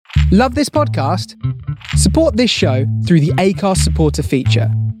Love this podcast? Support this show through the Acast supporter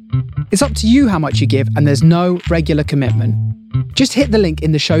feature. It's up to you how much you give, and there's no regular commitment. Just hit the link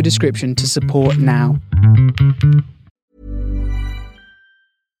in the show description to support now.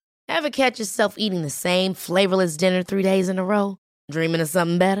 Ever catch yourself eating the same flavorless dinner 3 days in a row? Dreaming of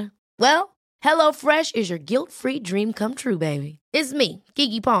something better? Well, HelloFresh is your guilt-free dream come true, baby. It's me,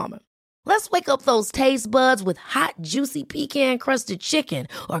 Keke Palmer. Let's wake up those taste buds with hot, juicy pecan-crusted chicken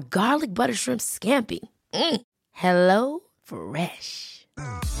or garlic butter shrimp scampi. Hello Fresh.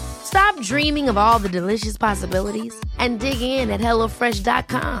 Stop dreaming of all the delicious possibilities and dig in at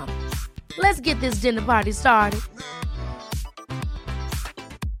HelloFresh.com. Let's get this dinner party started.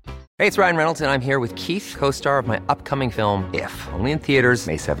 Hey, it's Ryan Reynolds, and I'm here with Keith, co-star of my upcoming film, If, only in theaters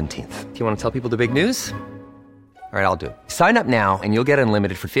May 17th. Do you want to tell people the big news? All right, I'll do it. Sign up now and you'll get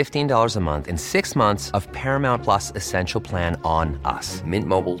unlimited for $15 a month and 6 months of Paramount Plus Essential Plan on us.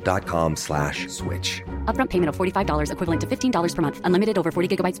 MintMobile.com/switch. Upfront payment of $45 equivalent to $15 per month. Unlimited over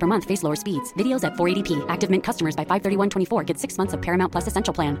 40 gigabytes per month. Face lower speeds. Videos at 480p. Active Mint customers by 531.24 get 6 months of Paramount Plus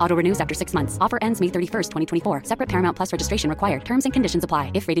Essential Plan. Auto renews after 6 months. Offer ends May 31st, 2024. Separate Paramount Plus registration required. Terms and conditions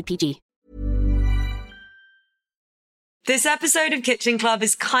apply if rated PG. This episode of Kitchen Club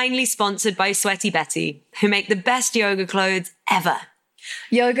is kindly sponsored by Sweaty Betty, who make the best yoga clothes ever.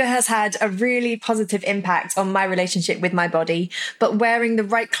 Yoga has had a really positive impact on my relationship with my body, but wearing the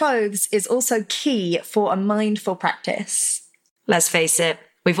right clothes is also key for a mindful practice. Let's face it,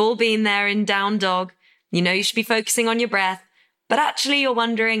 we've all been there in down dog. You know you should be focusing on your breath, but actually you're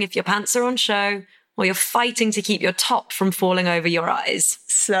wondering if your pants are on show or you're fighting to keep your top from falling over your eyes.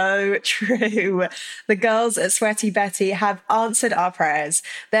 So true. The girls at Sweaty Betty have answered our prayers.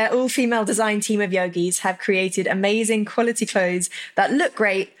 Their all-female design team of yogis have created amazing quality clothes that look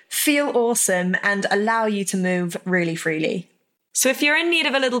great, feel awesome, and allow you to move really freely. So if you're in need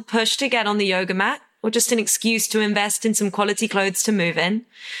of a little push to get on the yoga mat, or just an excuse to invest in some quality clothes to move in,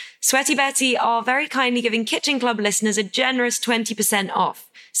 Sweaty Betty are very kindly giving Kitchen Club listeners a generous 20% off,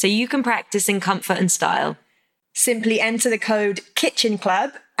 so you can practice in comfort and style. Simply enter the code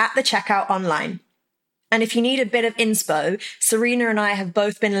KITCHENCLUB at the checkout online. And if you need a bit of inspo, Serena and I have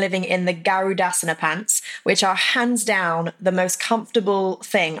both been living in the Garudasana pants, which are hands down the most comfortable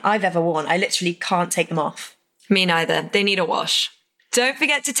thing I've ever worn. I literally can't take them off. Me neither. They need a wash. Don't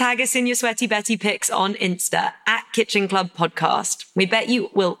forget to tag us in your Sweaty Betty pics on Insta at Kitchen Club Podcast. We bet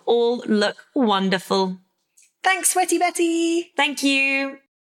you will all look wonderful. Thanks, Sweaty Betty. Thank you.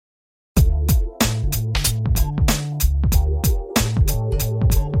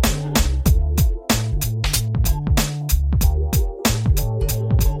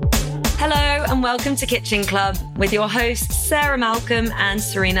 Hello and welcome to Kitchen Club with your hosts Sarah Malcolm and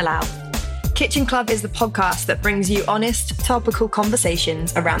Serena Lau. Kitchen Club is the podcast that brings you honest, topical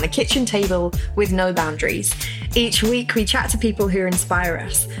conversations around the kitchen table with no boundaries. Each week we chat to people who inspire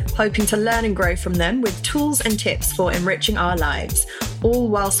us, hoping to learn and grow from them with tools and tips for enriching our lives, all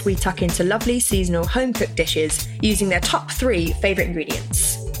whilst we tuck into lovely seasonal home-cooked dishes using their top 3 favourite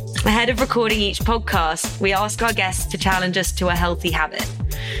ingredients. Ahead of recording each podcast, we ask our guests to challenge us to a healthy habit.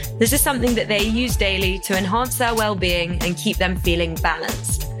 This is something that they use daily to enhance their well-being and keep them feeling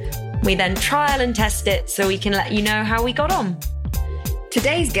balanced. We then trial and test it so we can let you know how we got on.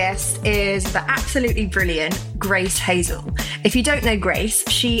 Today's guest is the absolutely brilliant Grace Hazel. If you don't know Grace,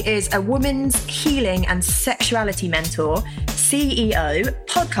 she is a women's healing and sexuality mentor, CEO,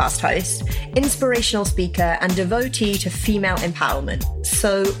 podcast host, inspirational speaker, and devotee to female empowerment.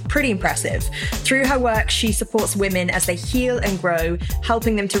 So pretty impressive. Through her work, she supports women as they heal and grow,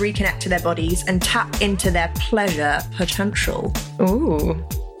 helping them to reconnect to their bodies and tap into their pleasure potential. Ooh.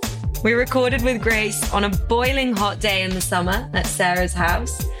 We recorded with Grace on a boiling hot day in the summer at Sarah's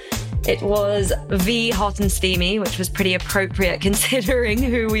house. It was hot and steamy, which was pretty appropriate considering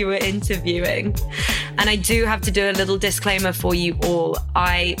who we were interviewing. And I do have to do a little disclaimer for you all.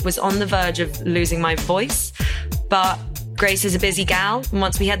 I was on the verge of losing my voice, but Grace is a busy gal, and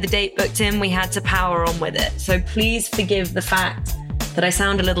once we had the date booked in, we had to power on with it. So please forgive the fact that I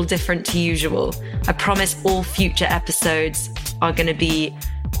sound a little different to usual. I promise all future episodes are going to be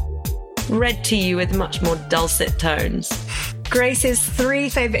read to you with much more dulcet tones. Grace's 3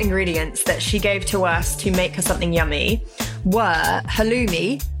 favourite ingredients that she gave to us to make her something yummy were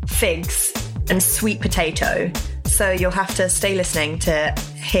halloumi, figs, and sweet potato. So you'll have to stay listening to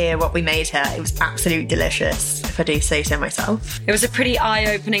hear what we made her. It was absolutely delicious, if I do say so myself. It was a pretty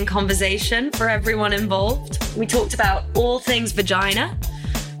eye-opening conversation for everyone involved. We talked about all things vagina,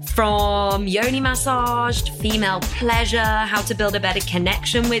 from yoni massage to female pleasure, how to build a better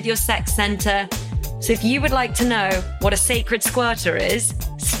connection with your sex center. So if you would like to know what a sacred squirter is,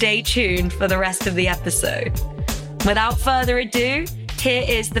 stay tuned for the rest of the episode. Without further ado, here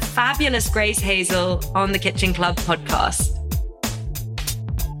is the fabulous Grace Hazel on the Kitchen Club podcast.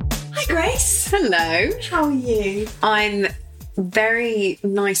 Hi, Grace. Hello. How are you? I'm very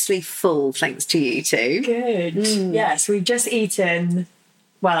nicely full, thanks to you two. Good. Yes, we've just eaten.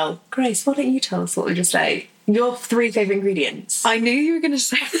 Well, Grace, why don't you tell us what we just ate? Your 3 favourite ingredients. I knew you were going to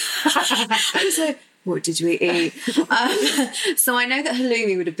say that. What did we eat? So I know that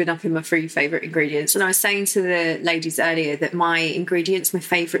halloumi would have been up in my 3 favourite ingredients. And I was saying to the ladies earlier that my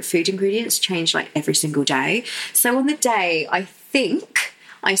favourite food ingredients, change like every single day. So on the day, I think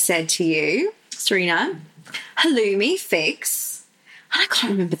I said to you, Serena, halloumi, figs, and I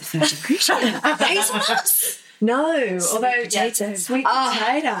can't remember the third ingredient. Hazelnuts? No, although potato. Sweet potato.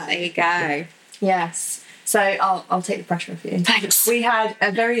 potato. There you go. Yes. So I'll take the pressure off you. Thanks. We had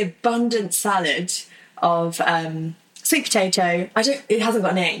a very abundant salad of sweet potato. It hasn't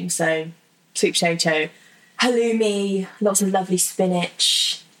got a name, so sweet potato, halloumi, lots of lovely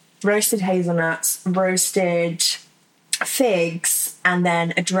spinach, roasted hazelnuts, roasted figs, and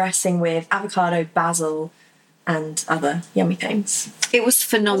then a dressing with avocado, basil, and other yummy things. It was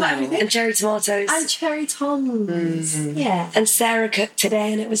phenomenal. And cherry tomatoes. And cherry toms. Yeah. And Sarah cooked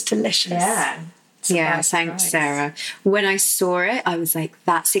today and it was delicious. Yeah. Yeah, thanks, Sarah. When I saw it, I was like,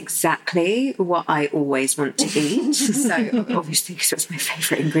 that's exactly what I always want to eat. So, obviously, because it was my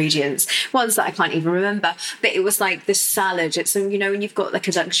favourite ingredients, ones that I can't even remember. But it was like the salad. It's, when you've got like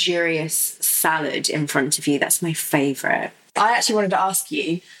a luxurious salad in front of you, that's my favourite. I actually wanted to ask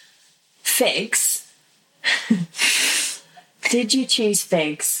you, figs. Did you choose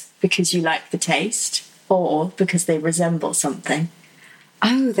figs because you like the taste or because they resemble something?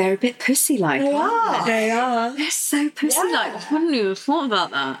 Oh, they're a bit pussy-like, aren't they? They are. They're so pussy-like. I hadn't even thought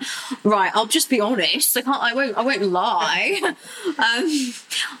about that. Right, I'll just be honest. I won't lie.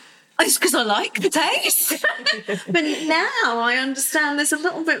 It's because I like the taste. But now I understand there's a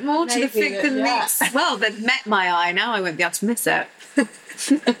little bit more to the fig than meets. Well, they've met my eye. Now I won't be able to miss it.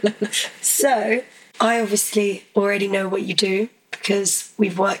 So, I obviously already know what you do because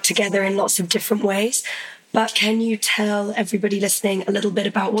we've worked together in lots of different ways. But can you tell everybody listening a little bit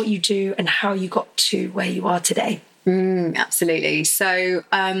about what you do and how you got to where you are today? Absolutely. So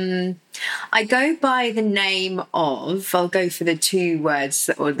I go by the name of, I'll go for the 2 words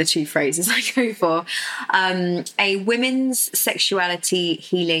or the 2 phrases I go for, a women's sexuality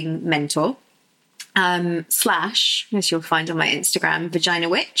healing mentor, / as you'll find on my Instagram, Vagina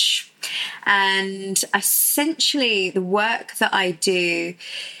Witch. And essentially the work that I do,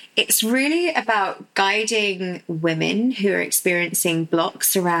 it's really about guiding women who are experiencing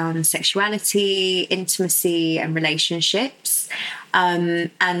blocks around sexuality, intimacy, and relationships,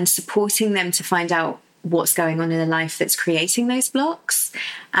 and supporting them to find out what's going on in their life that's creating those blocks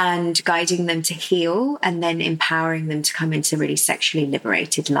and guiding them to heal and then empowering them to come into really sexually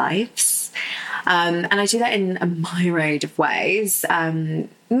liberated lives. And I do that in a myriad of ways.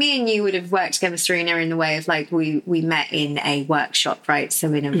 Me and you would have worked together, Serena, in the way of like we met in a workshop, right?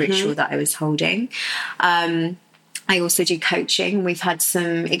 So in a ritual that I was holding. I also do coaching. We've had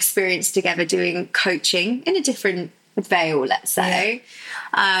some experience together doing coaching in a different veil, let's say.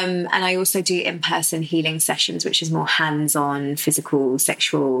 And I also do in-person healing sessions, which is more hands-on, physical,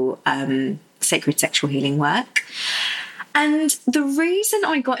 sexual, sacred sexual healing work. And the reason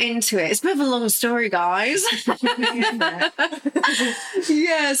I got into it, it's a bit of a long story, guys.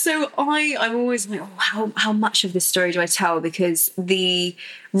 Yeah, so I'm always like, how much of this story do I tell? Because the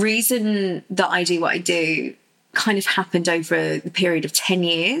reason that I do what I do kind of happened over the period of 10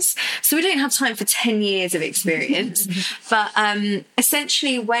 years. So we don't have time for 10 years of experience. But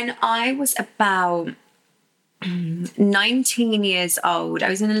essentially, when I was about 19 years old, I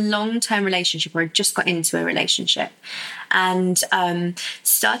was in a long-term relationship, or I just got into a relationship, and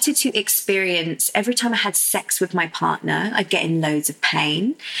started to experience, every time I had sex with my partner, I'd get in loads of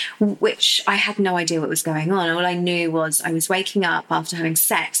pain, which I had no idea what was going on. All I knew was I was waking up after having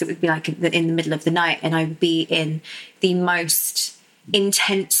sex. It would be like in the middle of the night, and I would be in the most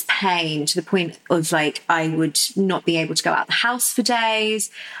intense pain to the point of like I would not be able to go out the house for days.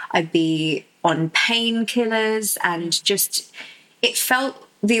 I'd be on painkillers, and just it felt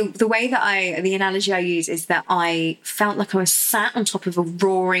the way that the analogy I use is that I felt like I was sat on top of a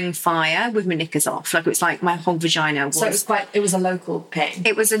roaring fire with my knickers off. Like it was like my whole vagina was. So it was a local pain.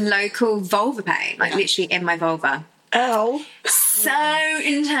 It was a local vulva pain, like literally in my vulva. Ow. So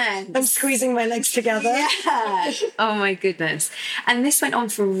intense. I'm squeezing my legs together. Yeah. Oh my goodness. And this went on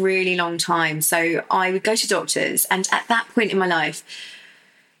for a really long time. So I would go to doctors, and at that point in my life,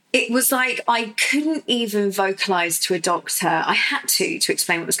 it was like I couldn't even vocalize to a doctor. I had to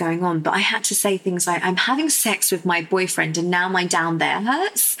explain what was going on, but I had to say things like, I'm having sex with my boyfriend and now my down there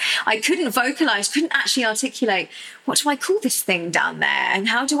hurts. I couldn't vocalize, couldn't actually articulate, what do I call this thing down there? And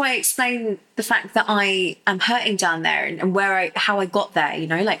how do I explain the fact that I am hurting down there and how I got there, you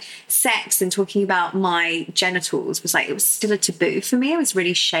know, like sex and talking about my genitals was like, it was still a taboo for me. It was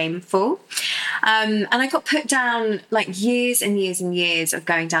really shameful. And I got put down like years and years and years of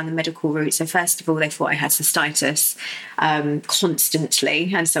going down the medical route. So first of all, they thought I had cystitis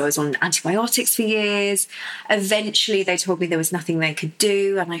constantly. And so I was on antibiotics for years. Eventually, they told me there was nothing they could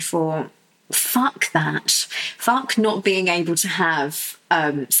do. And I thought, fuck that. Fuck not being able to have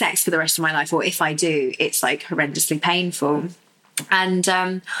sex for the rest of my life. Or if I do, it's like horrendously painful. And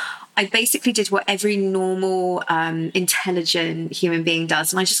I basically did what every normal, intelligent human being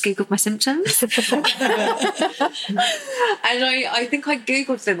does. And I just Googled my symptoms. And I think I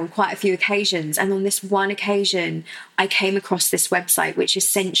Googled them on quite a few occasions. And on this one occasion, I came across this website, which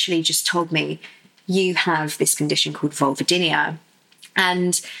essentially just told me, you have this condition called vulvodynia.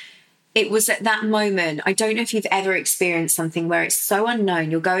 And it was at that moment, I don't know if you've ever experienced something where it's so unknown,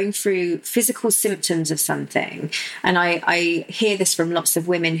 you're going through physical symptoms of something. And I hear this from lots of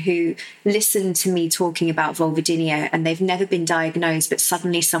women who listen to me talking about vulvodynia and they've never been diagnosed, but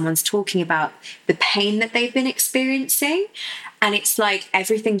suddenly someone's talking about the pain that they've been experiencing. And it's like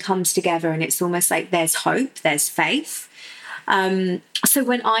everything comes together and it's almost like there's hope, there's faith. So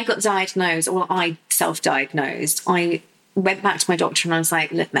when I got diagnosed, or I self-diagnosed, I went back to my doctor and I was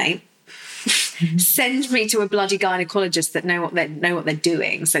like, look, mate, send me to a bloody gynecologist that know what they're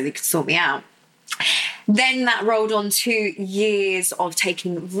doing so they could sort me out. Then that rolled on to years of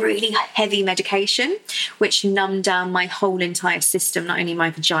taking really heavy medication, which numbed down my whole entire system, not only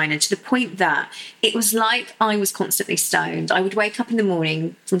my vagina, to the point that it was like I was constantly stoned. I would wake up in the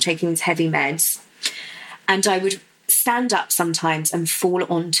morning from taking these heavy meds and I would stand up sometimes and fall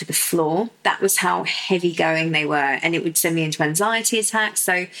onto the floor. That was how heavy going they were, and it would send me into anxiety attacks.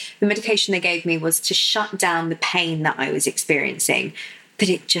 So the medication they gave me was to shut down the pain that I was experiencing, but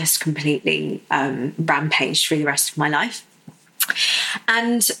it just completely rampaged through the rest of my life.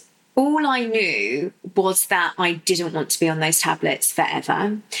 And all I knew was that I didn't want to be on those tablets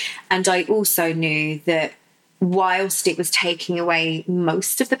forever. And I also knew that whilst it was taking away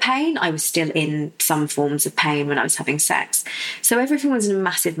most of the pain, I was still in some forms of pain when I was having sex. So everything was in a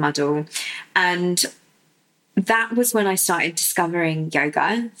massive muddle. And that was when I started discovering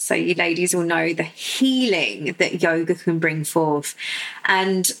yoga. So you ladies will know the healing that yoga can bring forth.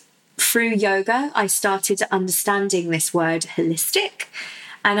 And through yoga, I started understanding this word holistic.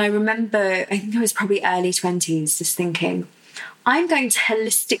 And I remember, I think I was probably early 20s, just thinking, I'm going to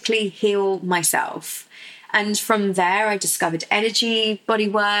holistically heal myself. And from there, I discovered energy body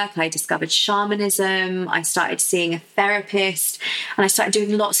work. I discovered shamanism. I started seeing a therapist and I started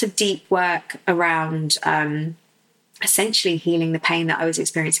doing lots of deep work around essentially healing the pain that I was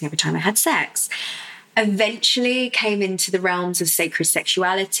experiencing every time I had sex. Eventually came into the realms of sacred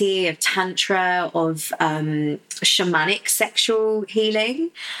sexuality, of tantra, of shamanic sexual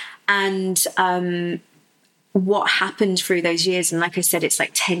healing. And what happened through those years, and like I said, it's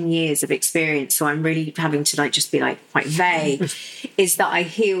like 10 years of experience, so I'm really having to like just be like quite vague, is that I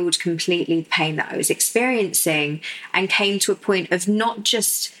healed completely the pain that I was experiencing and came to a point of not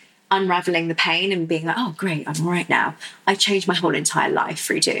just unraveling the pain and being like, oh great, I'm all right now. I changed my whole entire life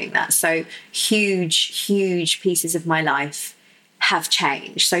through doing that. So huge pieces of my life have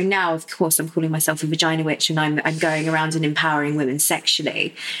changed. So now, of course, I'm calling myself a vagina witch and I'm going around and empowering women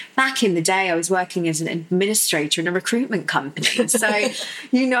sexually. Back in the day, I was working as an administrator in a recruitment company. So,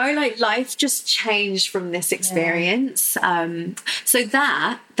 you know, like life just changed from this experience. Yeah. So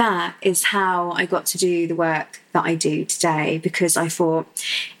that is how I got to do the work that I do today, because I thought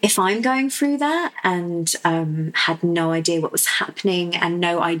if I'm going through that and had no idea what was happening and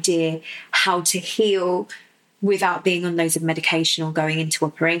no idea how to heal without being on loads of medication or going into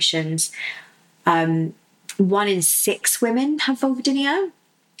operations. 1 in 6 women have vulvodynia.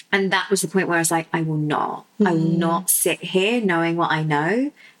 And that was the point where I was like, I will not sit here knowing what I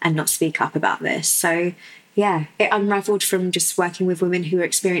know and not speak up about this. So yeah, it unraveled from just working with women who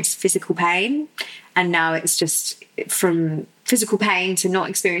experienced physical pain. And now it's just from physical pain to not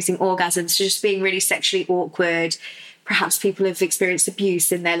experiencing orgasms to just being really sexually awkward. Perhaps people have experienced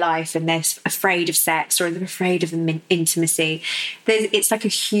abuse in their life and they're afraid of sex or they're afraid of intimacy. It's like a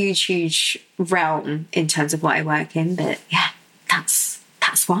huge realm in terms of what I work in. But yeah, that's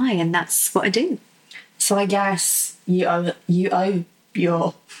why, and that's what I do. So I guess you owe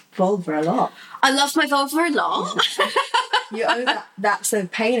your vulva a lot. I love my vulva a lot. You owe that sort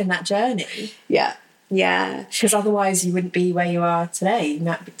of pain and that journey. Yeah. Yeah. Because otherwise you wouldn't be where you are today. You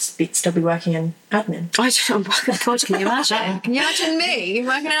might still be working in admin. God, can you imagine? Can you imagine me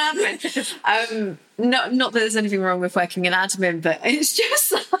working in admin? Not that there's anything wrong with working in admin, but it's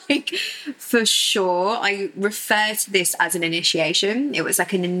just like, for sure, I refer to this as an initiation. It was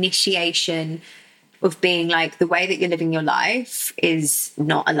like an initiation of being like, the way that you're living your life is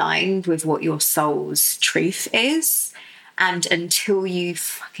not aligned with what your soul's truth is. And until you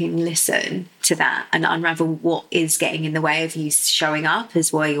fucking listen to that and unravel what is getting in the way of you showing up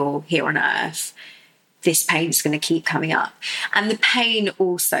as why you're here on earth, this pain's going to keep coming up. And the pain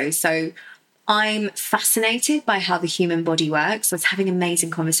also. So I'm fascinated by how the human body works. I was having an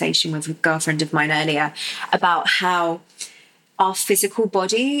amazing conversation with a girlfriend of mine earlier about how our physical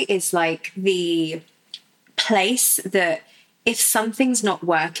body is like the place that if something's not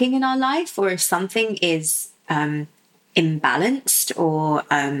working in our life, or if something is imbalanced, or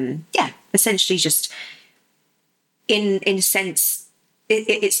essentially just in a sense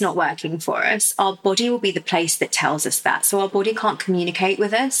it's not working for us, our body will be the place that tells us that. So our body can't communicate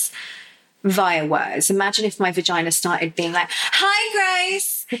with us via words. Imagine if my vagina started being like, hi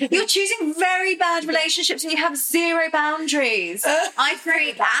Grace, you're choosing very bad relationships and you have zero boundaries. I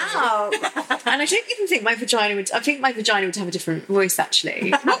freak out. And I don't even think my vagina would, I think my vagina would have a different voice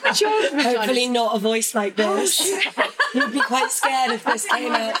actually. What would your vagina? Hopefully not a voice like this. You'd be quite scared if this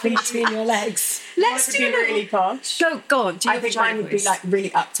came out from between your legs. Let's do really posh. Go on. I think mine would be like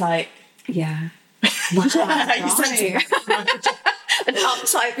really uptight. Yeah. An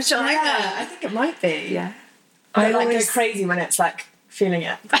uptight vagina. Yeah, I think it might be. Yeah. I like go crazy when it's like feeling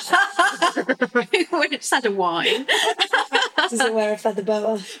it. When it's had a wine. Does it wear a feather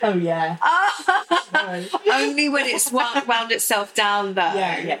boa? Oh yeah. No. Only when it's wound itself down though.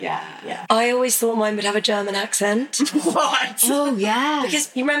 Yeah. I always thought mine would have a German accent. What? Oh yeah.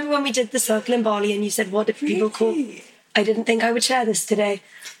 Because you remember when we did the circle in Bali and you said, what if people call... I didn't think I would share this today.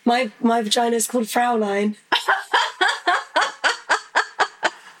 My vagina is called Fraulein.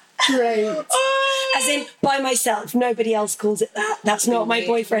 Great. As in, by myself. Nobody else calls it that. That's not my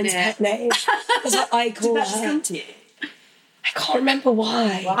boyfriend's pet name. That's what I call Did that her. come to you? I can't remember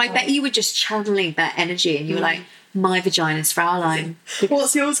why. I bet you were just channeling that energy and you were like, my vagina's Fraulein.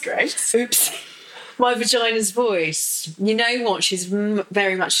 What's yours, Grace? Oops. My vagina's voice. You know what? She's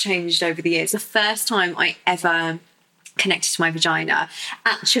very much changed over the years. The first time I ever connected to my vagina,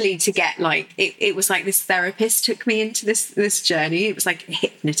 actually to get like, it was like this therapist took me into this journey. It was like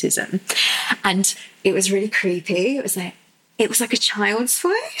hypnotism. And it was really creepy. It was like a child's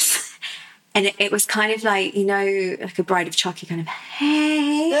voice. And it was kind of like, you know, like a Bride of Chucky kind of,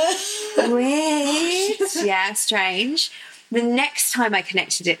 hey, wait. Yeah, strange. The next time I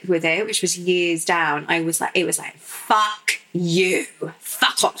connected with it, which was years down, it was like, fuck you,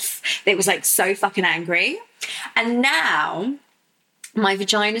 fuck off. It was like so fucking angry. And now my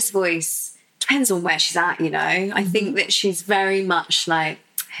vagina's voice depends on where she's at, you know. I think that she's very much like,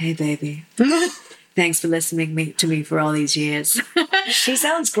 hey, baby. Thanks for listening to me for all these years. She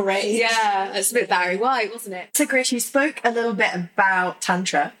sounds great. Yeah, it's a bit Barry White, wasn't it? So, Grace, you spoke a little bit about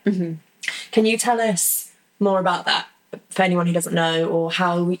Tantra. Mm-hmm. Can you tell us more about that for anyone who doesn't know, or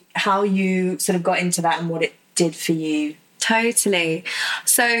how you sort of got into that and what it did for you? Totally.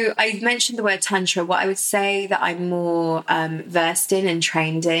 So I mentioned the word Tantra. What I would say that I'm more versed in and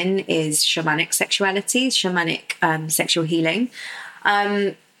trained in is shamanic sexuality, shamanic sexual healing.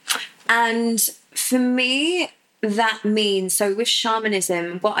 And for me, that means, so with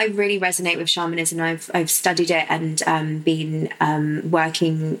shamanism, what I really resonate with shamanism, I've studied it and been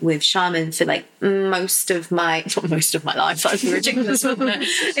working with shaman for like not most of my life. That's ridiculous, wasn't it?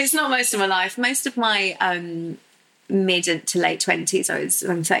 It's not most of my life. Most of my mid to late 20s.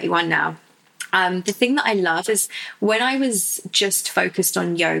 I'm 31 now. The thing that I love is when I was just focused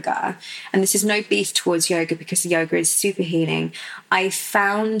on yoga, and this is no beef towards yoga because yoga is super healing, I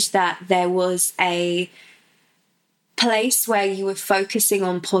found that there was a place where you were focusing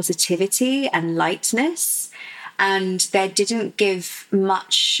on positivity and lightness, and there didn't give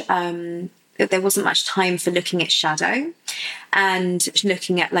much there wasn't much time for looking at shadow and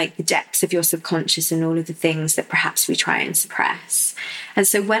looking at like the depths of your subconscious and all of the things that perhaps we try and suppress. And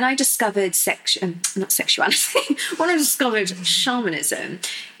so when I discovered when I discovered shamanism,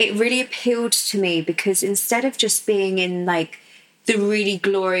 it really appealed to me because instead of just being in like the really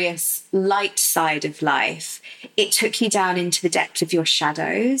glorious light side of life, it took you down into the depth of your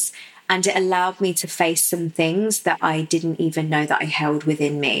shadows. And it allowed me to face some things that I didn't even know that I held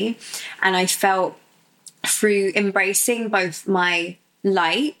within me. And I felt through embracing both my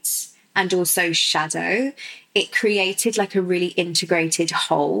light and also shadow, it created like a really integrated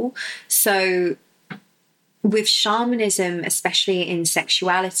whole. So with shamanism, especially in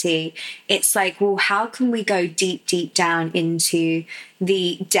sexuality, it's like, well, how can we go deep, deep down into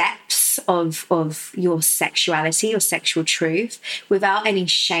the depths of your sexuality or sexual truth without any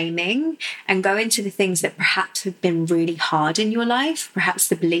shaming, and go into the things that perhaps have been really hard in your life, perhaps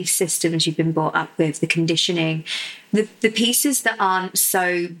the belief systems you've been brought up with, the conditioning, the pieces that aren't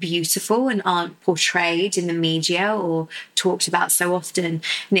so beautiful and aren't portrayed in the media or talked about so often. And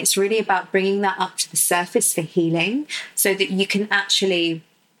it's really about bringing that up to the surface for healing, so that you can actually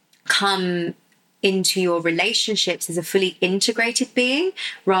come into your relationships as a fully integrated being,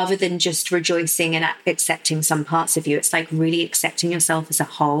 rather than just rejoicing and accepting some parts of you. It's like really accepting yourself as a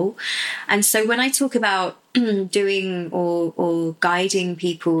whole. And so when I talk about doing or guiding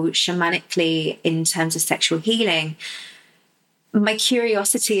people shamanically in terms of sexual healing, my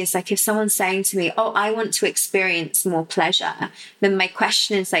curiosity is like, if someone's saying to me, oh, I want to experience more pleasure, then my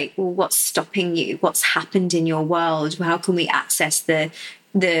question is like, well, what's stopping you? What's happened in your world? How can we access the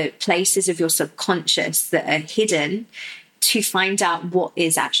places of your subconscious that are hidden to find out what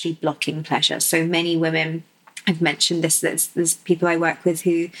is actually blocking pleasure? So many women, I've mentioned this, there's people I work with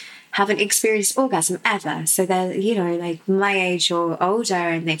who haven't experienced orgasm ever. So they're, you know, like my age or older,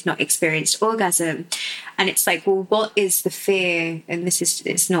 and they've not experienced orgasm. And it's like, well, what is the fear? And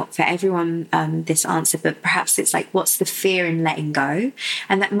it's not for everyone, this answer, but perhaps it's like, what's the fear in letting go?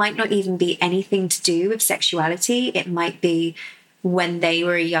 And that might not even be anything to do with sexuality. It might be when they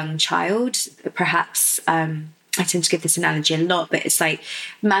were a young child, perhaps. I tend to give this analogy a lot, but it's like,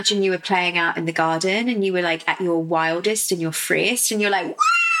 imagine you were playing out in the garden and you were like at your wildest and your freest, and you're like,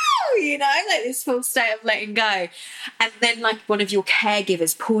 wow, you know, like this full state of letting go. And then like one of your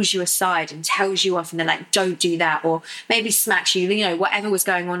caregivers pulls you aside and tells you off, and they're like, don't do that, or maybe smacks you, you know, whatever was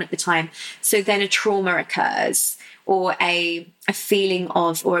going on at the time. So then a trauma occurs, or a feeling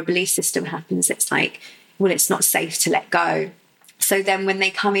of, or a belief system happens. It's like, well, it's not safe to let go. So then when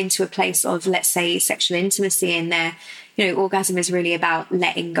they come into a place of, let's say, sexual intimacy, and their, you know, orgasm is really about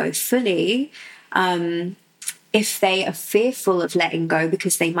letting go fully, if they are fearful of letting go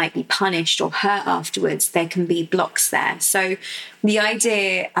because they might be punished or hurt afterwards, there can be blocks there. So the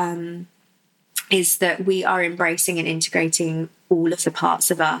idea is that we are embracing and integrating all of the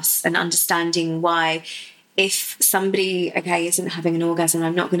parts of us, and understanding why, if somebody, okay, isn't having an orgasm,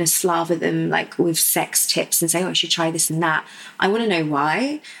 I'm not going to slaver them like with sex tips and say, oh, I should try this and that. I want to know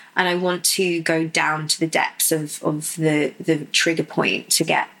why. And I want to go down to the depths of the trigger point to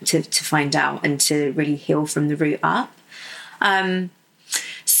get to find out, and to really heal from the root up.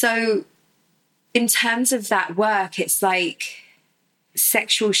 So in terms of that work, it's like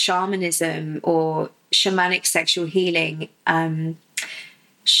sexual shamanism or shamanic sexual healing.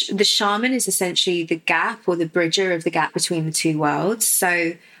 The shaman is essentially the gap, or the bridger of the gap between the two worlds.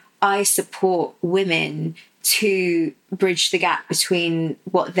 So I support women to bridge the gap between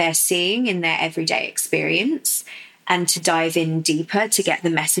what they're seeing in their everyday experience, and to dive in deeper to get the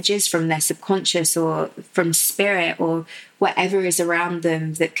messages from their subconscious or from spirit or whatever is around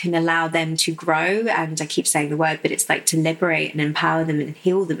them that can allow them to grow. And I keep saying the word, but it's like to liberate and empower them and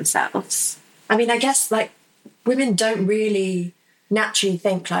heal themselves. I mean, I guess like women don't really naturally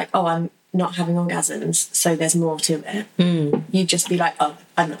think like, oh, I'm not having orgasms, so there's more to it. You just be like, oh,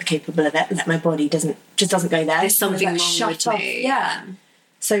 I'm not capable of it. Let my body doesn't go there. There's something like, wrong with me. Yeah.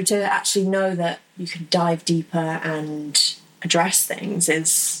 So to actually know that you can dive deeper and address things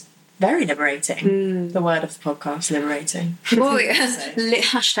is very liberating. The word of the podcast, liberating. Well,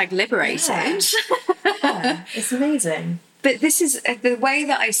 hashtag liberated. Yeah, it's amazing. But this is the way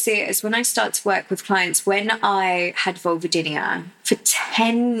that I see it, is when I start to work with clients, when I had vulvodynia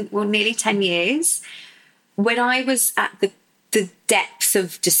for nearly 10 years, when I was at the depths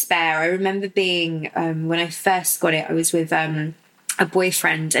of despair, I remember being, when I first got it, I was with a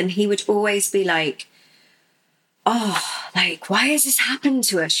boyfriend, and he would always be like, oh, like, why has this happened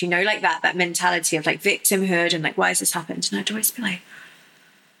to us? You know, like that mentality of like victimhood and like, why has this happened? And I'd always be like,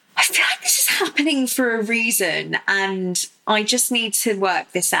 I feel like this is happening for a reason, and I just need to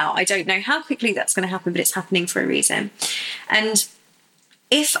work this out. I don't know how quickly that's going to happen, but it's happening for a reason. And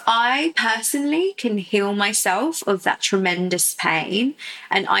if I personally can heal myself of that tremendous pain,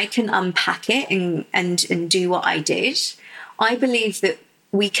 and I can unpack it and do what I did, I believe that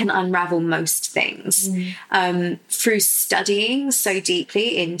we can unravel most things through studying so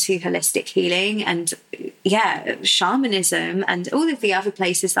deeply into holistic healing and, shamanism and all of the other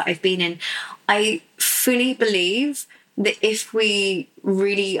places that I've been in. I fully believe that if we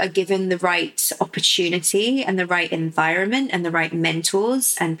really are given the right opportunity and the right environment and the right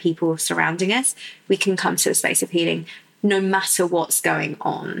mentors and people surrounding us, we can come to a space of healing no matter what's going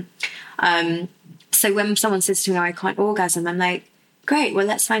on. So when someone says to me, oh, I can't orgasm, I'm like, great, well,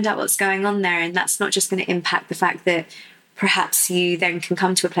 let's find out what's going on there. And that's not just going to impact the fact that perhaps you then can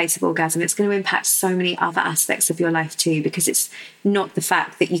come to a place of orgasm. It's going to impact so many other aspects of your life too, because it's not the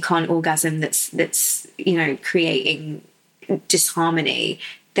fact that you can't orgasm that's creating disharmony.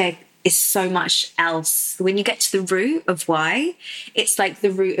 There is so much else. When you get to the root of why, it's like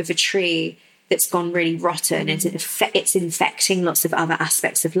the root of a tree that's gone really rotten, and it's infecting lots of other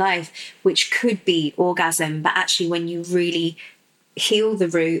aspects of life, which could be orgasm. But actually, when you really heal the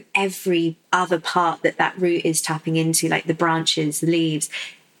root, every other part that root is tapping into, like the branches, the leaves,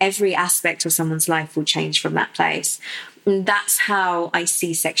 every aspect of someone's life will change from that place. And that's how I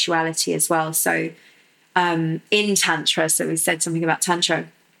see sexuality as well. So in Tantra, so we said something about Tantra,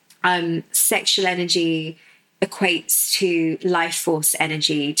 sexual energy equates to life force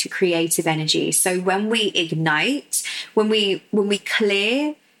energy, to creative energy. So when we ignite, when we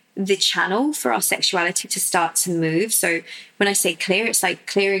clear the channel for our sexuality to start to move. So when I say clear, it's like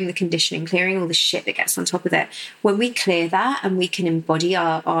clearing the conditioning, clearing all the shit that gets on top of it. When we clear that and we can embody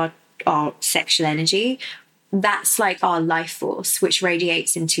our sexual energy, that's like our life force, which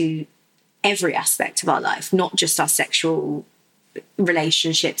radiates into every aspect of our life, not just our sexual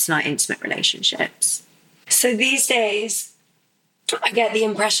relationships and our intimate relationships. So these days, I get the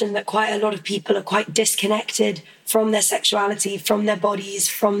impression that quite a lot of people are quite disconnected from their sexuality, from their bodies,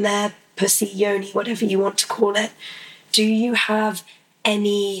 from their pussy, yoni, whatever you want to call it. Do you have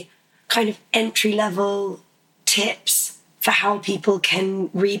any kind of entry-level tips for how people can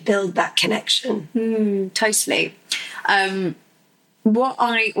rebuild that connection? Totally. What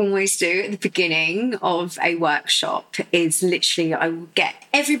I always do at the beginning of a workshop is literally I will get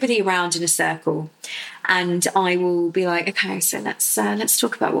everybody around in a circle, and I will be like, okay, so let's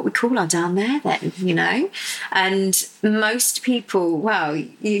talk about what we call our down there then, And most people, well,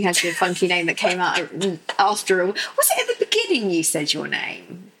 you had your funky name that came out after all. Was it at the beginning you said your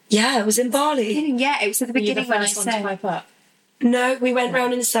name? Yeah, it was in Bali. Yeah, it was at the beginning when I said. No, we went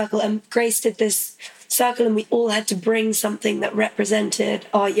round in a circle and Grace did this circle and we all had to bring something that represented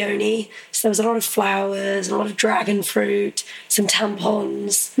our yoni. So there was a lot of flowers, a lot of dragon fruit, some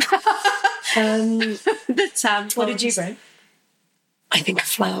tampons. The tampons. What did you bring? I think a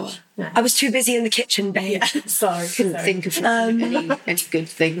flower. No. I was too busy in the kitchen, babe. Yeah, sorry. Couldn't think of any good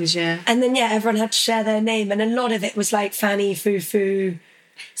things, yeah. And then, everyone had to share their name. And a lot of it was like Fanny, Foo-Foo.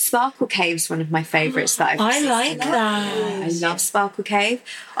 Sparkle Cave's one of my favourites that I like that. I love Sparkle Cave.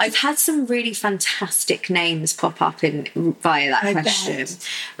 I've had some really fantastic names pop up via that question.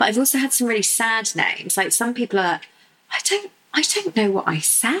 But I've also had some really sad names. Like some people are like, I don't know what I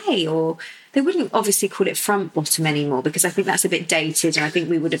say, or they wouldn't obviously call it front bottom anymore because I think that's a bit dated, and I think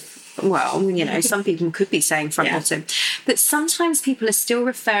we would have, some people could be saying front bottom. But sometimes people are still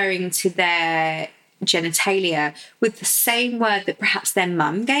referring to their genitalia with the same word that perhaps their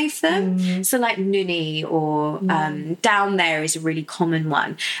mum gave them. So like nunny or down there is a really common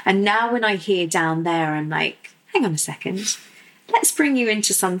one. And now when I hear down there, I'm like, hang on a second. Let's bring you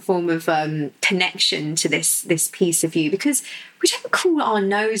into some form of connection to this piece of you, because we don't call our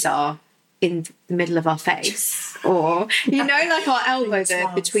nose in the middle of our face, or like our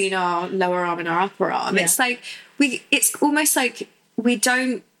elbow between our lower arm and our upper arm. Yeah. It's like it's almost like we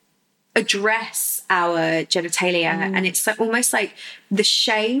don't address our genitalia, and it's almost like the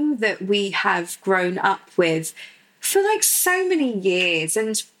shame that we have grown up with for like so many years.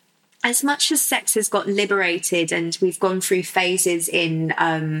 And as much as sex has got liberated and we've gone through phases in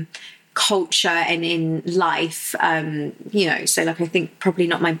culture and in life, so like I think probably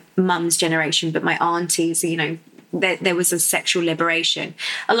not my mum's generation, but my aunties, there was a sexual liberation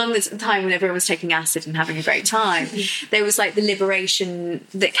along the time when everyone was taking acid and having a great time. There was like the liberation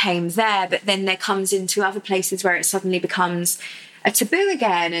that came there, but then there comes into other places where it suddenly becomes a taboo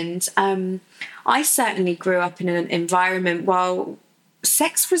again. And I certainly grew up in an environment while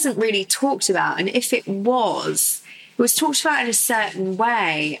sex wasn't really talked about, and if it was talked about in a certain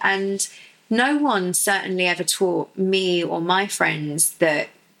way, and no one certainly ever taught me or my friends that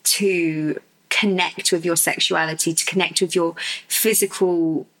to connect with your sexuality, to connect with your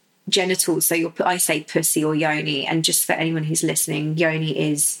physical genitals. So I say pussy or yoni, and just for anyone who's listening, yoni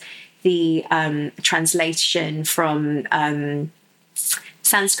is the translation from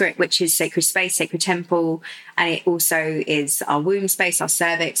Sanskrit, which is sacred space, sacred temple, and it also is our womb space, our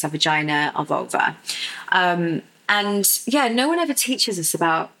cervix, our vagina, our vulva. No one ever teaches us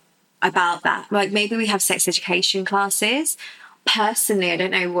about about that. Like maybe we have sex education classes. Personally, I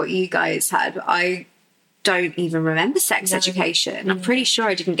don't know what you guys had, but I don't even remember sex education. I'm pretty sure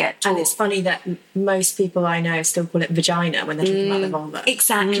I didn't get taught. And it's funny that most people I know still call it vagina when they're talking about the vulva.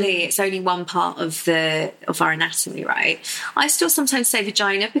 Exactly. It's only one part of our anatomy, right? I still sometimes say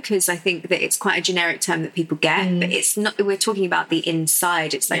vagina because I think that it's quite a generic term that people get, but it's not. We're talking about the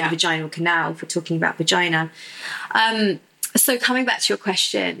inside. It's like the vaginal canal if we're talking about vagina. So coming back to your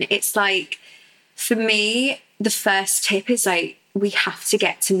question, it's like, for me, the first tip is like, we have to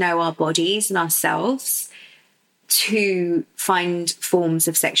get to know our bodies and ourselves to find forms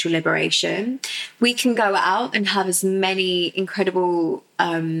of sexual liberation. We can go out and have as many incredible,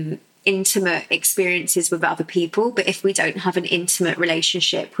 intimate experiences with other people, but if we don't have an intimate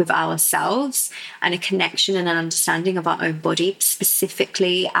relationship with ourselves and a connection and an understanding of our own body,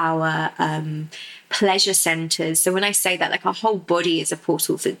 specifically our pleasure centers. So when I say that, like, our whole body is a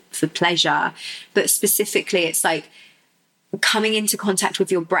portal for pleasure, but specifically it's like coming into contact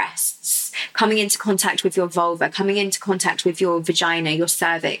with your breasts, coming into contact with your vulva, coming into contact with your vagina, your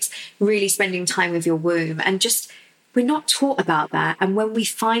cervix, really spending time with your womb. And just, we're not taught about that. And when we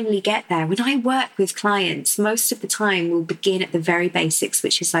finally get there, when I work with clients, most of the time we'll begin at the very basics,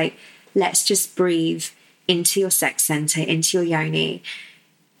 which is like, let's just breathe into your sex center, into your yoni.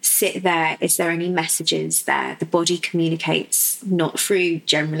 Sit there. Is there any messages there? The body communicates not through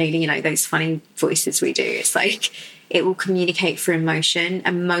generally, you know, those funny voices we do. It's like, it will communicate through emotion.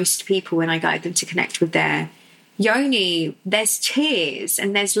 And most people, when I guide them to connect with their yoni, there's tears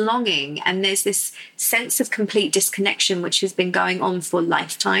and there's longing and there's this sense of complete disconnection, which has been going on for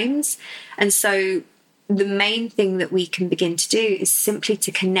lifetimes. And so the main thing that we can begin to do is simply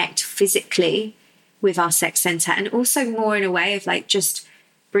to connect physically with our sex center, and also more in a way of like just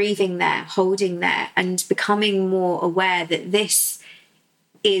breathing there, holding there, and becoming more aware that this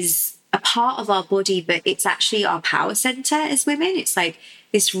is a part of our body, but it's actually our power center as women. It's like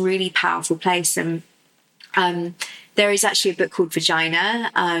this really powerful place. And there is actually a book called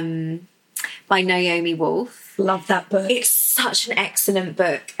Vagina by Naomi Wolf. Love that book. It's such an excellent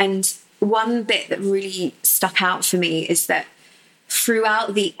book. And one bit that really stuck out for me is that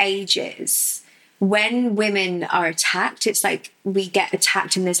throughout the ages, when women are attacked, it's like we get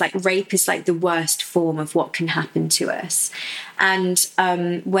attacked, and there's like rape is like the worst form of what can happen to us. And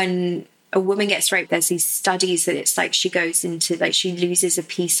when a woman gets raped, there's these studies that it's like she goes into, like, she loses a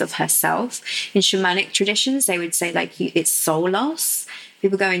piece of herself. In shamanic traditions, they would say like it's soul loss.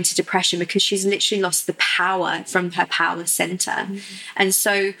 People go into depression because she's literally lost the power from her power center. Mm-hmm. And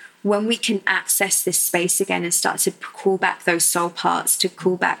so when we can access this space again and start to call back those soul parts, to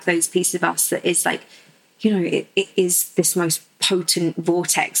call back those pieces of us that is like, you know, it is this most potent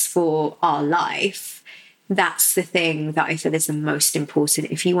vortex for our life, that's the thing that I feel is the most important.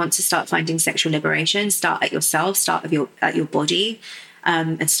 If you want to start finding sexual liberation, start at yourself, start at your body,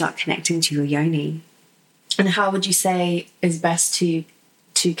 and start connecting to your yoni. And how would you say is best to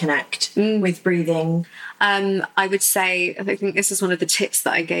connect with breathing? I would say, I think this is one of the tips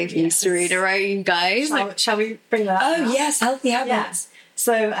that I gave you, Serena, right, you guys? Shall we bring that up? Oh, yes, healthy habits. Yeah.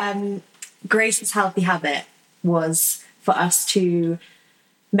 So Grace's healthy habit was for us to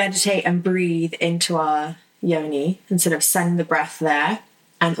meditate and breathe into our yoni and sort of send the breath there,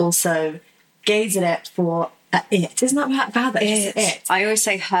 and also gaze at it for it. Isn't that bad? That it's it. I always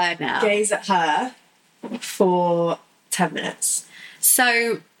say her now. Gaze at her for 10 minutes.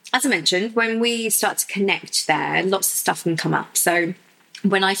 So, as I mentioned, when we start to connect there, lots of stuff can come up. So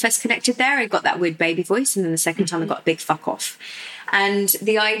when I first connected there, I got that weird baby voice, and then the second time I got a big fuck off. And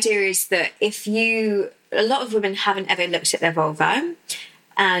the idea is that a lot of women haven't ever looked at their vulva,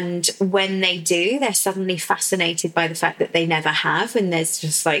 and when they do, they're suddenly fascinated by the fact that they never have, and there's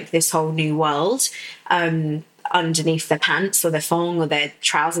just like this whole new world underneath their pants or their thong or their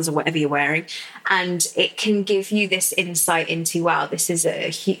trousers or whatever you're wearing. And it can give you this insight into, wow, this is a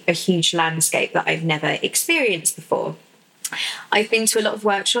huge landscape that I've never experienced before. I've been to a lot of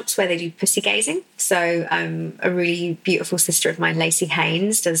workshops where they do pussy gazing. So a really beautiful sister of mine, Lacey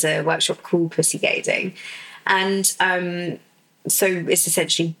Haynes, does a workshop called Pussy Gazing. And so it's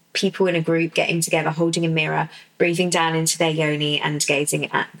essentially people in a group getting together, holding a mirror, breathing down into their yoni and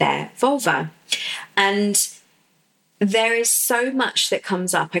gazing at their vulva. And there is so much that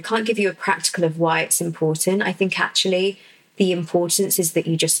comes up. I can't give you a practical of why it's important. I think actually the importance is that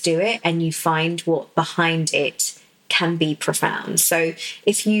you just do it and you find what behind it can be profound. So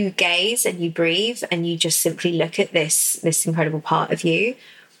if you gaze and you breathe and you just simply look at this incredible part of you,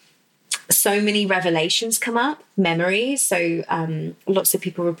 so many revelations come up, memories. So lots of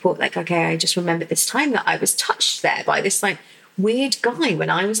people report like, okay, I just remembered this time that I was touched there by this like weird guy when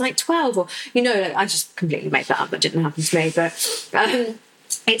I was like 12, or, you know, like, I just completely made that up. That didn't happen to me. But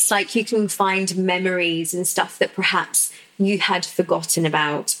it's like you can find memories and stuff that perhaps you had forgotten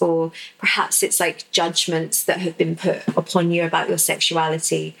about, or perhaps it's like judgments that have been put upon you about your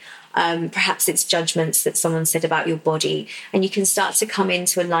sexuality. Perhaps it's judgments that someone said about your body, and you can start to come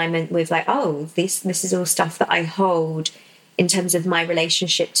into alignment with like, oh, this is all stuff that I hold in terms of my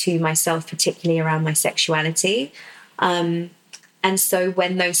relationship to myself, particularly around my sexuality. And so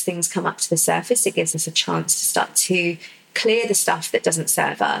when those things come up to the surface, it gives us a chance to start to clear the stuff that doesn't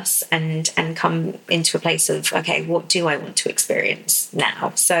serve us and come into a place of, okay, what do I want to experience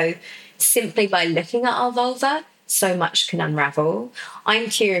now? So simply by looking at our vulva, so much can unravel. I'm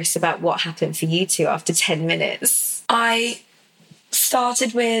curious about what happened for you two after 10 minutes. I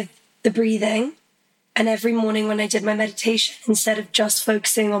started with the breathing, and every morning when I did my meditation, instead of just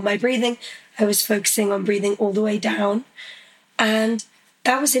focusing on my breathing, I was focusing on breathing all the way down. And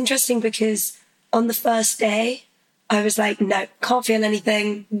that was interesting because on the first day, I was like, no, can't feel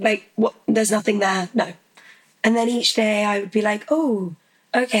anything. Like, what? There's nothing there. No. And then each day I would be like, oh,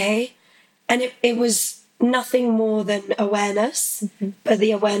 okay. And it was nothing more than awareness, but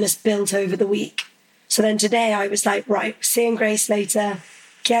the awareness built over the week. So then today I was like, right, seeing Grace later,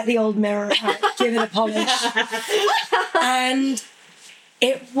 get the old mirror out, give it a polish. And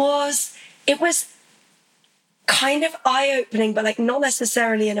it was kind of eye-opening, but like not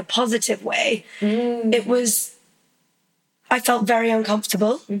necessarily in a positive way. I felt very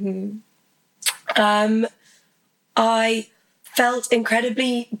uncomfortable. I felt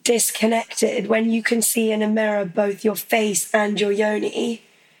incredibly disconnected when you can see in a mirror both your face and your yoni.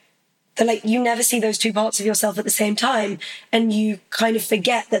 That like you never see those two parts of yourself at the same time, and you kind of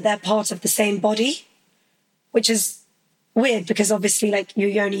forget that they're part of the same body, which is weird because obviously like your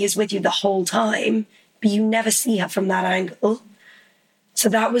yoni is with you the whole time, but you never see her from that angle. So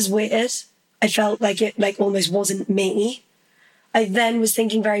that was weird. I felt like it like almost wasn't me. I then was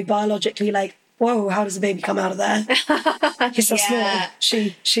thinking very biologically, like, whoa, how does a baby come out of there? He's so small.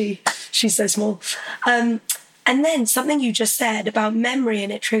 She's so small. And then something you just said about memory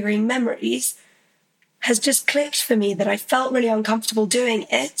and it triggering memories has just clicked for me that I felt really uncomfortable doing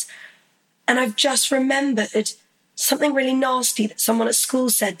it. And I've just remembered something really nasty that someone at school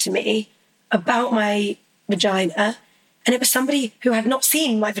said to me about my vagina. And it was somebody who had not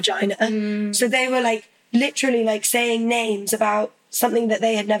seen my vagina. So they were like, literally like saying names about something that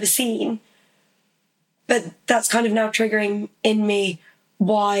they had never seen. But that's kind of now triggering in me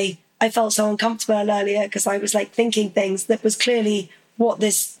why I felt so uncomfortable earlier, because I was like thinking things that was clearly what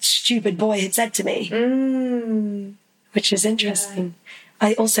this stupid boy had said to me, which is interesting. Yeah.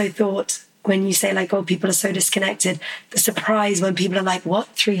 I also thought when you say like, oh, people are so disconnected, the surprise when people are like, what,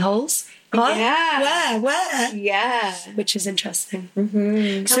 3 holes? What? Yeah. Where? Yeah. Which is interesting.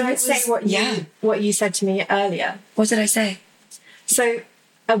 So I say what you said to me earlier? What did I say? So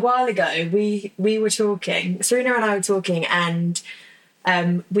a while ago, we were talking, Serena and I were talking, and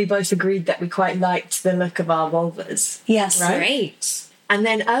we both agreed that we quite liked the look of our vulvas. Yes. Right? Great. And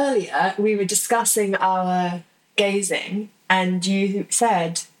then earlier, we were discussing our gazing, and you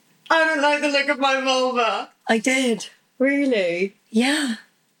said, I don't like the look of my vulva. I did. Really? Yeah.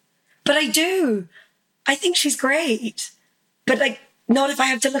 But I do. I think she's great. But like, not if I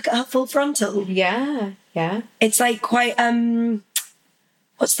have to look at her full frontal. Yeah. Yeah. It's like quite,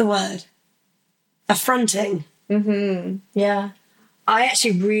 what's the word? Affronting. Yeah. I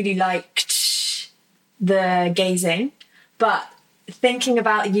actually really liked the gazing, but thinking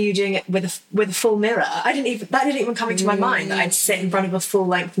about you doing it with a full mirror, that didn't even come into my mind that I'd sit in front of a full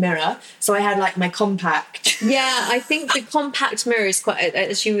length mirror. So I had like my compact. Yeah, I think the compact mirror is quite,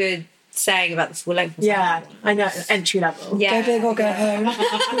 as you were saying about the full length. Yeah, I know, entry level. Yeah. Go big or go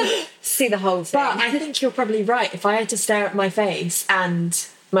home. See the whole thing. But I think you're probably right. If I had to stare at my face and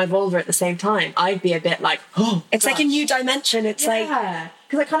my vulva at the same time, I'd be a bit like, oh, it's like a new dimension. It's like,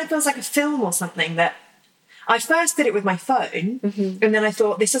 because it kind of feels like a film or something. That I first did it with my phone, and then I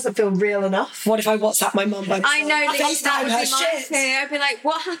thought, this doesn't feel real enough. what if I WhatsApp my mum by the I know, phone? that would be her my shit. fear. I'd be like,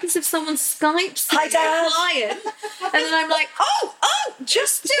 what happens if someone Skypes Hi, a Dad. client? And then I'm like, oh,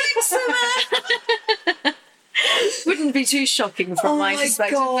 just doing some... Wouldn't be too shocking from my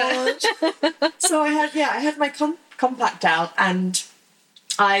perspective. God. So I had my compact out, and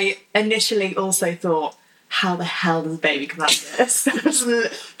I initially also thought, how the hell does baby come out of this?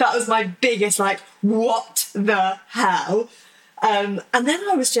 That was my biggest, like, what the hell? And then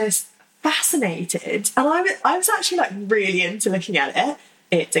I was just fascinated, and I was actually like really into looking at it.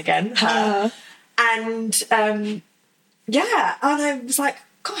 It again, her, and and I was like,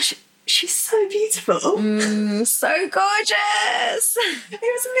 gosh, she's so beautiful. So gorgeous. It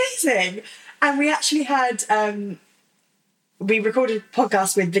was amazing. And we actually had, we recorded a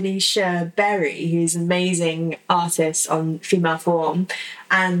podcast with Venetia Berry, who's an amazing artist on female form.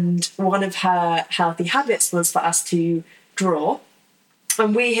 And one of her healthy habits was for us to draw.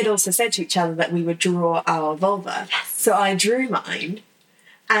 And we had also said to each other that we would draw our vulva. Yes. So I drew mine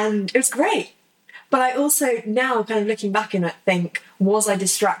and it was great. But I also now kind of looking back and I think, was I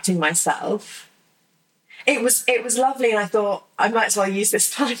distracting myself? It was lovely, and I thought I might as well use this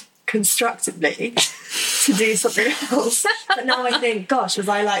time constructively to do something else. But now I think, gosh, was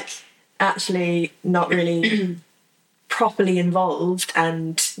I like actually not really properly involved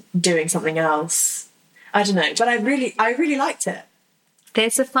and doing something else? I don't know, but I really liked it.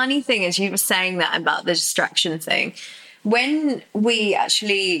 There's a funny thing, as you were saying that about the distraction thing. When we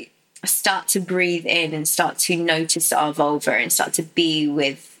actually start to breathe in and start to notice our vulva and start to be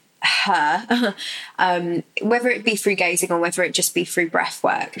with her, whether it be through gazing or whether it just be through breath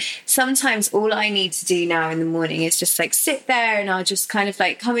work, sometimes all I need to do now in the morning is just like sit there and I'll just kind of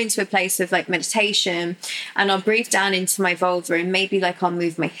like come into a place of like meditation and I'll breathe down into my vulva and maybe like I'll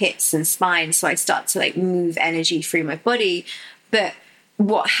move my hips and spine so I start to like move energy through my body. But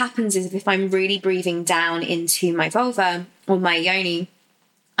what happens is if I'm really breathing down into my vulva or my yoni,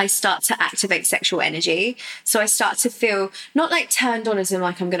 I start to activate sexual energy. So I start to feel not like turned on as in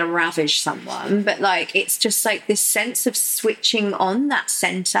like I'm going to ravage someone, but like it's just like this sense of switching on that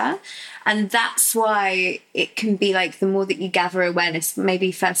center. And that's why it can be like the more that you gather awareness,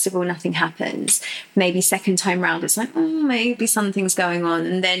 maybe first of all, nothing happens. Maybe second time round, it's like, oh, maybe something's going on.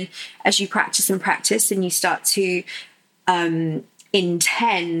 And then as you practice and you start to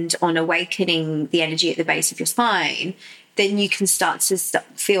intend on awakening the energy at the base of your spine, then you can start to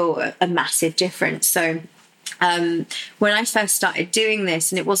feel a massive difference. So when I first started doing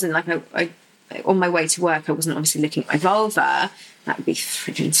this, and it wasn't like I on my way to work, I wasn't obviously looking at my vulva. That would be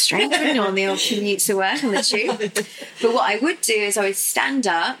freaking strange on the old commute to work on the tube. But what I would do is I would stand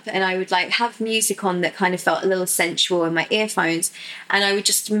up and I would like have music on that kind of felt a little sensual in my earphones, and I would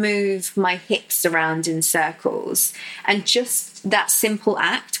just move my hips around in circles. And just that simple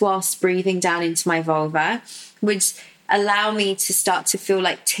act whilst breathing down into my vulva would allow me to start to feel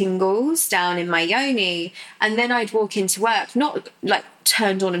like tingles down in my yoni. And then I'd walk into work, not like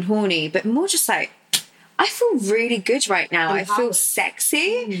turned on and horny, but more just like, I feel really good right now. I feel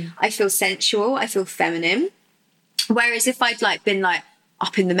sexy. I feel sensual. I feel feminine. Whereas if I'd like been like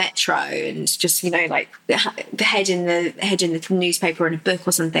up in the metro and just, you know, like the head in the newspaper or in a book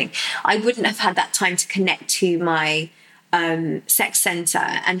or something, I wouldn't have had that time to connect to my sex center,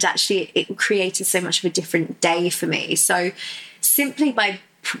 and actually it created so much of a different day for me. So simply by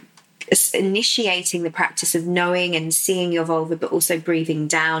initiating the practice of knowing and seeing your vulva, but also breathing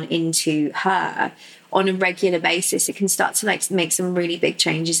down into her on a regular basis, it can start to like make some really big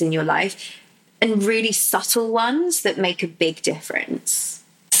changes in your life, and really subtle ones that make a big difference.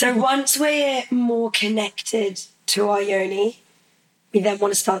 So once we're more connected to our yoni, we then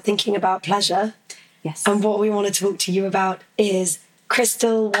want to start thinking about pleasure. Yes. And what we want to talk to you about is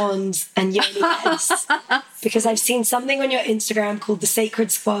crystal wands and yoni eggs. Because I've seen something on your Instagram called the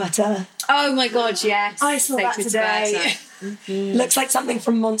Sacred Squirter. Oh my God, yes. I saw that today. Mm-hmm. Looks like something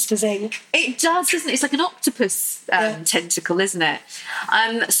from Monsters, Inc. It does, doesn't it? It's like an octopus tentacle, isn't it?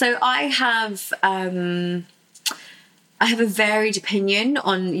 So I have a varied opinion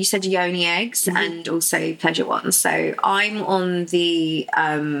on, you said yoni eggs and also pleasure ones. So I'm on the...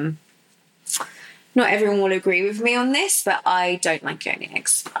 not everyone will agree with me on this, but I don't like yoni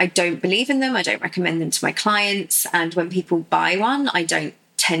eggs. I don't believe in them. I don't recommend them to my clients. And when people buy one, I don't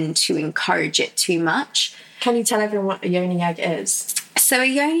tend to encourage it too much. Can you tell everyone what a yoni egg is? So a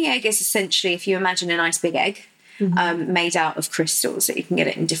yoni egg is essentially, if you imagine a nice big egg made out of crystals, so you can get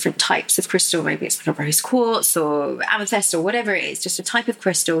it in different types of crystal. Maybe it's like a rose quartz or amethyst or whatever it is, just a type of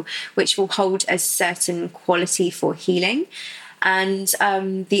crystal which will hold a certain quality for healing. And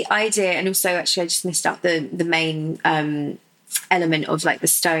the idea, and also actually I just missed out the main element of like the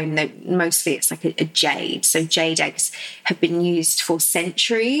stone, that mostly it's like a jade. So jade eggs have been used for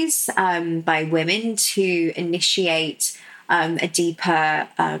centuries by women to initiate a deeper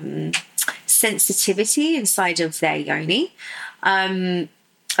sensitivity inside of their yoni. A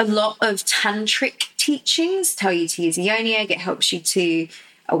lot of tantric teachings tell you to use a yoni egg. It helps you to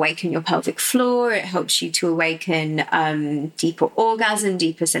awaken your pelvic floor. It helps you to awaken deeper orgasm,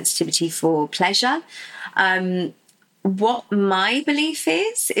 deeper sensitivity for pleasure. What my belief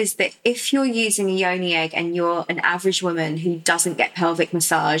is that if you're using a yoni egg and you're an average woman who doesn't get pelvic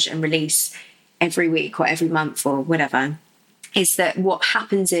massage and release every week or every month or whatever, is that what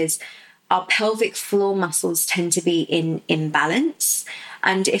happens is our pelvic floor muscles tend to be in imbalance.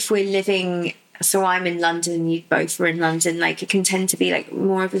 And if we're living, so I'm in London, you both were in London, like it can tend to be like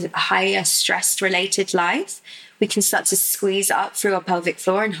more of a higher stress related life. We can start to squeeze up through our pelvic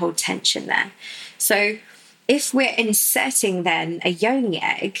floor and hold tension there. So if we're inserting then a yoni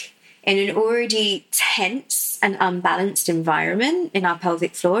egg in an already tense and unbalanced environment in our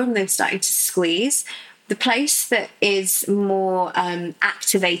pelvic floor, and they're starting to squeeze, the place that is more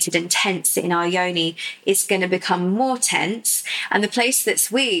activated and tense in our yoni is going to become more tense, and the place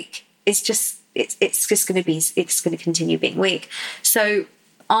that's weak is just it's going to continue being weak. So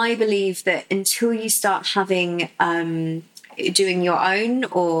I believe that until you start having doing your own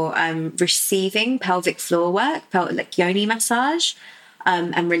or receiving pelvic floor work, like yoni massage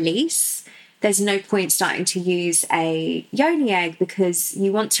and release, there's no point starting to use a yoni egg, because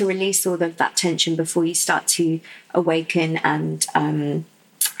you want to release all of that tension before you start to awaken and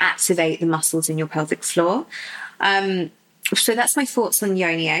activate the muscles in your pelvic floor. So that's my thoughts on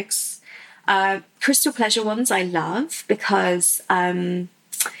yoni eggs. Crystal pleasure wands I love because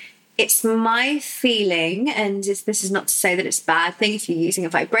it's my feeling, and this is not to say that it's a bad thing if you're using a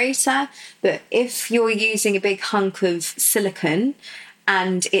vibrator, but if you're using a big hunk of silicone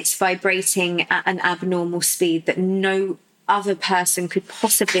and it's vibrating at an abnormal speed that no other person could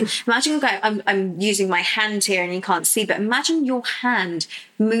possibly imagine. I'm using my hand here and you can't see, but imagine your hand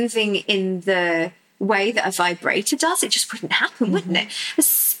moving in the way that a vibrator does. It just wouldn't happen, wouldn't it?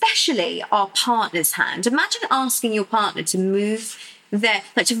 Especially our partner's hand. Imagine asking your partner to move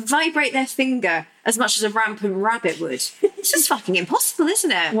to vibrate their finger as much as a rampant rabbit would. It's just fucking impossible,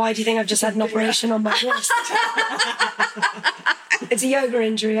 isn't it? Why do you think I've just had an operation on my wrist? It's a yoga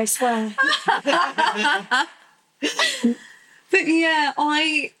injury, I swear. But yeah,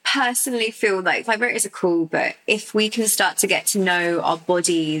 I personally feel like vibrators are cool, but if we can start to get to know our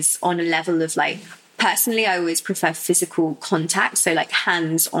bodies on a level of like, personally, I always prefer physical contact, so like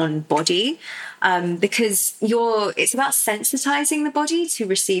hands on body, because it's about sensitizing the body to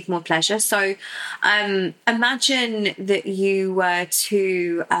receive more pleasure. So imagine that you were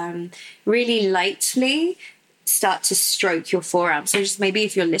to really lightly start to stroke your forearm. So just maybe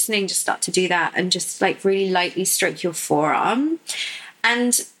if you're listening, just start to do that and just like really lightly stroke your forearm.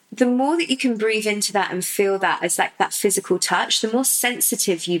 And the more that you can breathe into that and feel that as like that physical touch, the more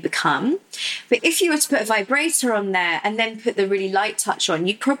sensitive you become. But if you were to put a vibrator on there and then put the really light touch on,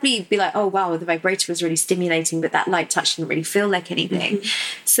 you'd probably be like, oh, wow, the vibrator was really stimulating, but that light touch didn't really feel like anything.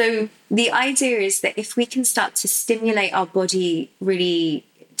 Mm-hmm. So the idea is that if we can start to stimulate our body really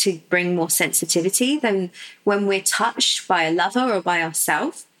to bring more sensitivity, then when we're touched by a lover or by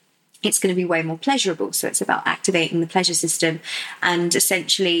ourselves, it's going to be way more pleasurable. So it's about activating the pleasure system and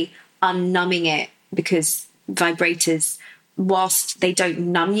essentially unnumbing it, because vibrators, whilst they don't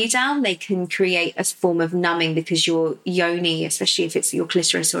numb you down, they can create a form of numbing, because your yoni, especially if it's your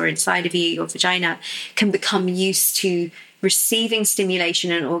clitoris or inside of you, your vagina, can become used to receiving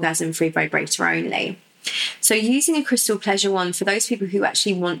stimulation and orgasm through vibrator only. So using a crystal pleasure wand, for those people who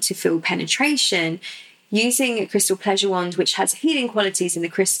actually want to feel penetration, using a crystal pleasure wand, which has healing qualities in the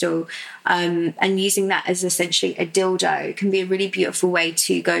crystal, and using that as essentially a dildo, can be a really beautiful way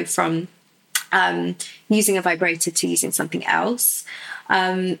to go from using a vibrator to using something else.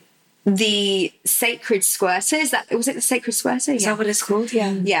 The sacred squirter, was it the sacred squirter? Is that what it's called?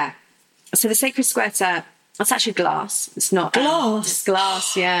 Yeah. Yeah. So the sacred squirter, that's actually glass. It's not glass. It's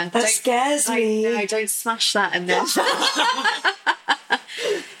glass, yeah. That scares me. No, don't smash that and then.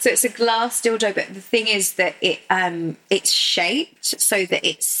 So it's a glass dildo, but the thing is that it's shaped so that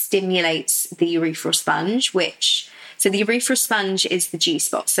it stimulates the urethral sponge, so the urethral sponge is the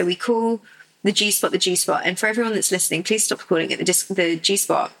G-spot. So we call the G-spot the G-spot. And for everyone that's listening, please stop calling it the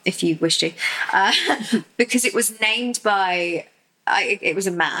G-spot if you wish to, because it was named by... it was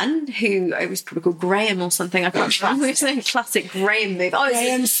a man who, it was probably called Graham or something. I can't remember. It was a classic Graham move. Oh,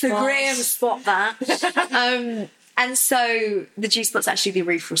 it's the Graham spot, that. And so the G-spot's actually the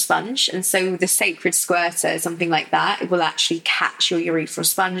urethral sponge. And so the sacred squirter, something like that, it will actually catch your urethral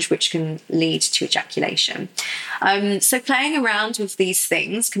sponge, which can lead to ejaculation. So playing around with these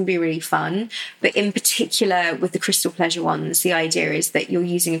things can be really fun. But in particular with the crystal pleasure wands, the idea is that you're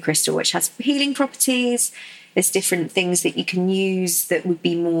using a crystal which has healing properties. There's different things that you can use that would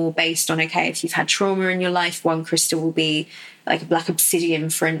be more based on, okay, if you've had trauma in your life, one crystal will be like a black obsidian,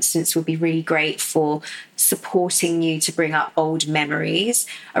 for instance, would be really great for supporting you to bring up old memories.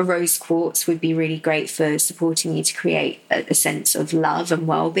 A rose quartz would be really great for supporting you to create a sense of love and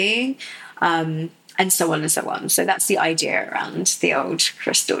well-being, and so on and so on. So that's the idea around the old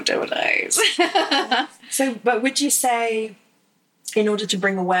crystal dildos. But would you say in order to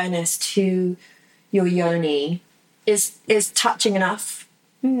bring awareness to your yoni, is touching enough?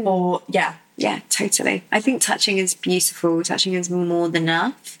 Or Yeah, totally. I think touching is beautiful. Touching is more than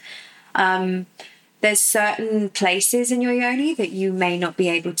enough. There's certain places in your yoni that you may not be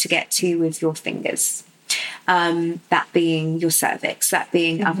able to get to with your fingers. That being your cervix, that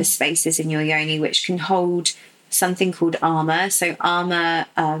being other spaces in your yoni, which can hold something called armor. So armor,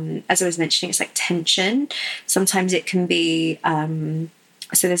 as I was mentioning, it's like tension. Sometimes it can be,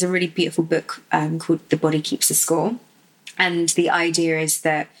 so there's a really beautiful book called The Body Keeps the Score. And the idea is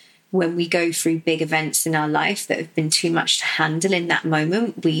that when we go through big events in our life that have been too much to handle in that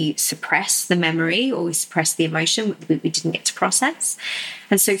moment, we suppress the memory or we suppress the emotion we didn't get to process.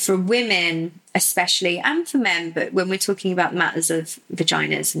 And so for women especially, and for men, but when we're talking about matters of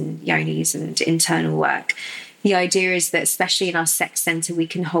vaginas and yonis and internal work, the idea is that especially in our sex center, we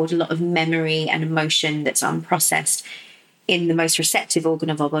can hold a lot of memory and emotion that's unprocessed in the most receptive organ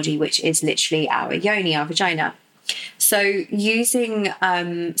of our body, which is literally our yoni, our vagina. So using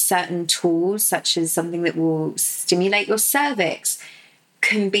certain tools, such as something that will stimulate your cervix,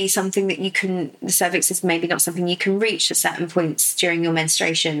 can be something that the cervix is maybe not something you can reach at certain points during your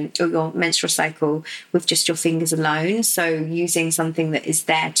menstruation or your menstrual cycle with just your fingers alone. So using something that is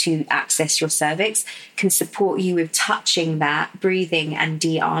there to access your cervix can support you with touching that, breathing and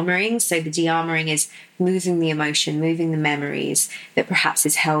de-armoring. So the de-armoring is moving the emotion, moving the memories that perhaps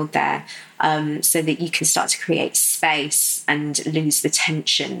is held there, so that you can start to create space and lose the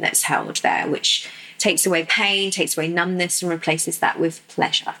tension that's held there, which takes away pain, takes away numbness, and replaces that with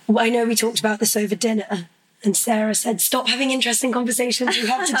pleasure. Well, I know we talked about this over dinner, and Sarah said, stop having interesting conversations. We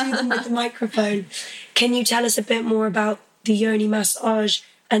have to do them with the microphone. Can you tell us a bit more about the yoni massage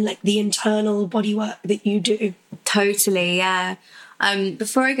and like the internal body work that you do? Totally, yeah.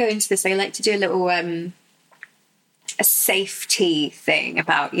 Before I go into this, I like to do a little a safety thing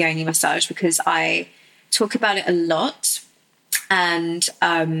about yoni massage, because I talk about it a lot, and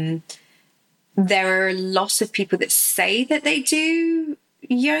there are a lot of people that say that they do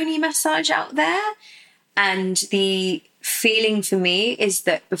yoni massage out there. And the feeling for me is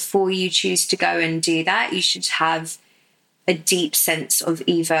that before you choose to go and do that, you should have a deep sense of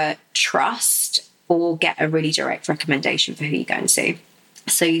either trust or get a really direct recommendation for who you're going to see.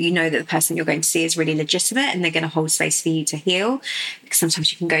 So you know that the person you're going to see is really legitimate and they're going to hold space for you to heal. Because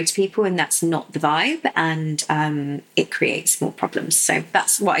sometimes you can go to people and that's not the vibe, and it creates more problems. So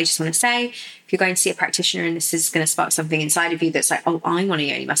that's what I just want to say. If you're going to see a practitioner and this is going to spark something inside of you that's like, oh, I want a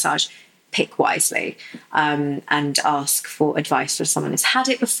yoni massage, pick wisely, and ask for advice from someone who's had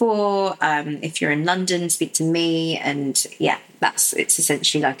it before. If you're in London, speak to me. And yeah, it's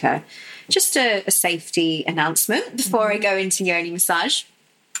essentially like just a safety announcement before I go into yoni massage.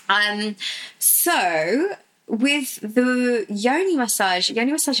 So with the yoni massage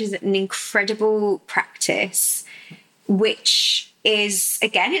is an incredible practice, which is,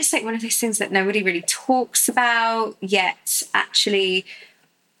 again, it's like one of those things that nobody really talks about, yet actually,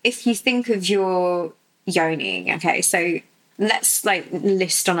 if you think of your yoni, okay, so let's like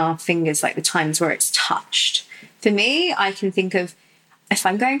list on our fingers like the times where it's touched. For me, I can think of if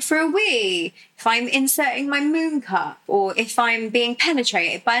I'm going for a wee, if I'm inserting my moon cup, or if I'm being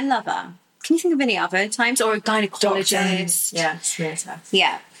penetrated by a lover. Can you think of any other times? Or a gynecologist? Yeah, smear test.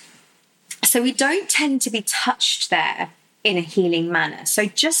 Yeah. So we don't tend to be touched there in a healing manner. So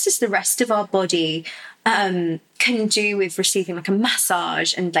just as the rest of our body can do with receiving like a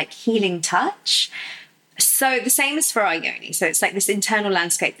massage and like healing touch, so the same as for our yoni. So it's like this internal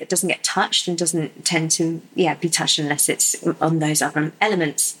landscape that doesn't get touched and doesn't tend to be touched unless it's on those other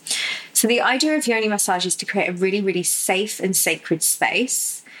elements. So the idea of yoni massage is to create a really, really safe and sacred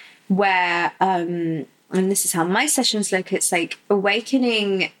space where, and this is how my sessions look, it's like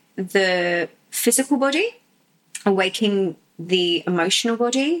awakening the physical body, awakening the emotional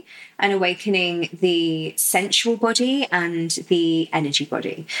body, and awakening the sensual body and the energy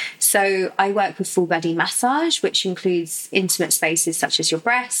body. So I work with full body massage, which includes intimate spaces such as your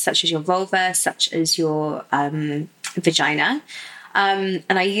breasts, such as your vulva, such as your vagina. And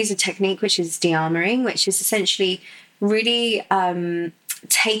I use a technique which is de-armoring, which is essentially really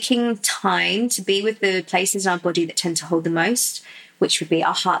taking time to be with the places in our body that tend to hold the most, which would be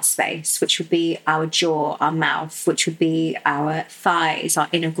our heart space, which would be our jaw, our mouth, which would be our thighs, our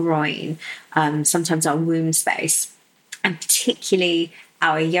inner groin, sometimes our womb space, and particularly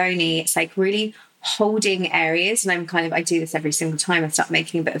our yoni. It's like really holding areas, and I do this every single time. I start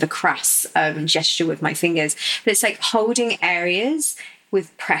making a bit of a crass gesture with my fingers, but it's like holding areas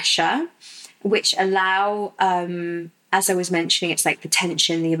with pressure, which allow as I was mentioning, it's like the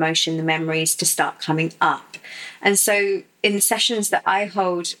tension, the emotion, the memories to start coming up. And so in the sessions that I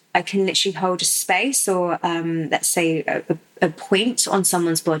hold, I can literally hold a space or let's say a point on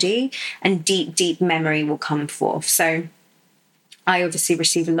someone's body, and deep memory will come forth. So I obviously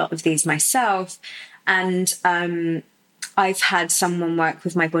receive a lot of these myself, and I've had someone work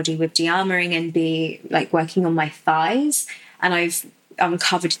with my body with de-armoring and be like working on my thighs, and I've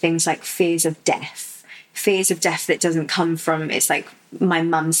uncovered things like fears of death that doesn't come from, it's like my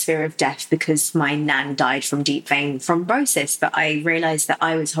mum's fear of death because my nan died from deep vein thrombosis, but I realized that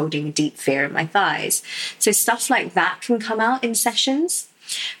I was holding a deep fear in my thighs. So stuff like that can come out in sessions.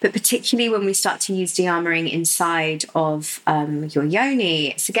 But particularly when we start to use de-armoring inside of your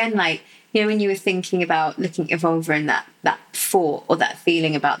yoni, it's again like, you know, when you were thinking about looking at vulva and that thought or that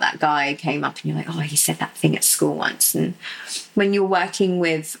feeling about that guy came up and you're like, oh, he said that thing at school once. And when you're working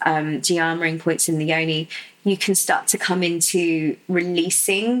with de-armoring points in the yoni, you can start to come into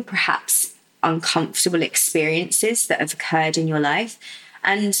releasing perhaps uncomfortable experiences that have occurred in your life.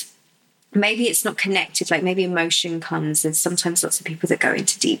 And maybe it's not connected, like maybe emotion comes. There's sometimes lots of people that go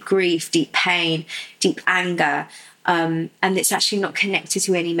into deep grief, deep pain, deep anger, and it's actually not connected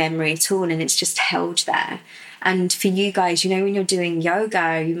to any memory at all, and it's just held there. And for you guys, you know, when you're doing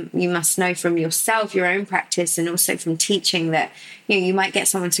yoga, you must know from yourself, your own practice, and also from teaching that, you know, you might get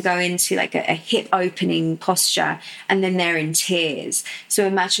someone to go into like a hip opening posture and then they're in tears. So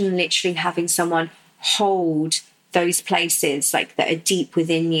imagine literally having someone hold those places like that are deep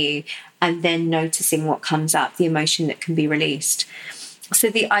within you, and then noticing what comes up, the emotion that can be released. So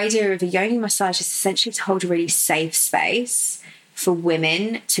the idea of a yoni massage is essentially to hold a really safe space for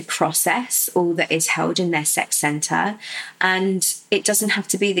women to process all that is held in their sex center. And it doesn't have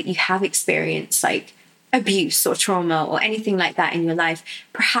to be that you have experienced like abuse or trauma or anything like that in your life.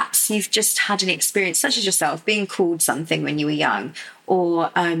 Perhaps you've just had an experience such as yourself being called something when you were young, or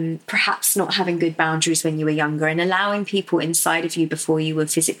perhaps not having good boundaries when you were younger, and allowing people inside of you before you were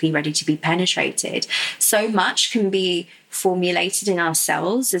physically ready to be penetrated. So much can be formulated in our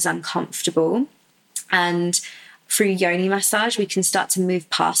cells as uncomfortable, and through yoni massage we can start to move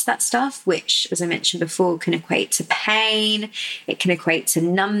past that stuff, which, as I mentioned before, can equate to pain, it can equate to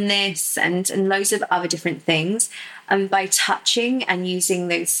numbness and loads of other different things. And by touching and using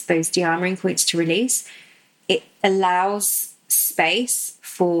those de-armoring points to release, it allows space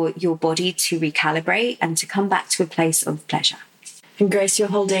for your body to recalibrate and to come back to a place of pleasure. And Grace, you're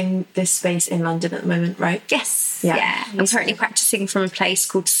holding this space in London at the moment, right? Yes. Yeah. I'm currently practicing from a place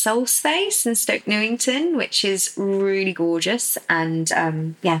called Soul Space in Stoke Newington, which is really gorgeous. And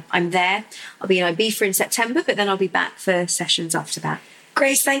I'm there. I'll be in Ibiza in September, but then I'll be back for sessions after that.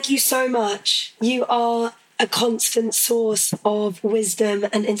 Grace, thank you so much. You are a constant source of wisdom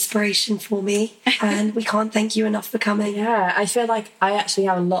and inspiration for me, and we can't thank you enough for coming. Yeah, I feel like I actually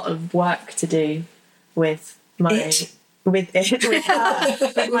have a lot of work to do with my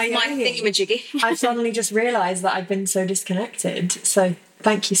thingamajiggy. I've suddenly just realised that I've been so disconnected. So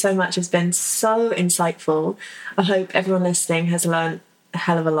thank you so much. It's been so insightful. I hope everyone listening has learned a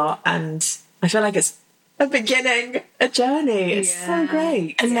hell of a lot, and I feel like it's a beginning, a journey. It's so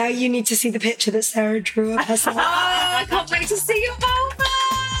great. And now you need to see the picture that Sarah drew of herself. I can't wait to see your vulva!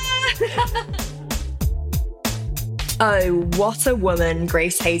 Oh, what a woman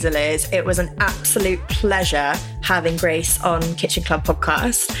Grace Hazel is. It was an absolute pleasure having Grace on Kitchen Club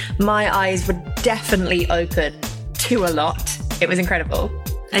podcast. My eyes were definitely open to a lot. It was incredible.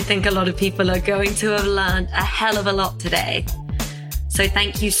 I think a lot of people are going to have learned a hell of a lot today. So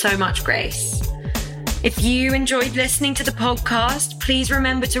thank you so much, Grace. If you enjoyed listening to the podcast, please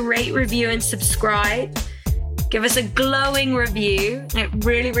remember to rate, review, and subscribe. Give us a glowing review. It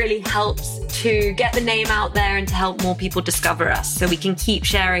really, really helps to get the name out there and to help more people discover us so we can keep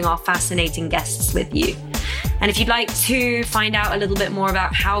sharing our fascinating guests with you. And if you'd like to find out a little bit more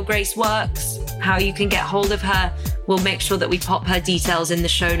about how Grace works, how you can get hold of her, we'll make sure that we pop her details in the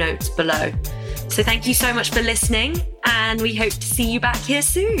show notes below. So thank you so much for listening, and we hope to see you back here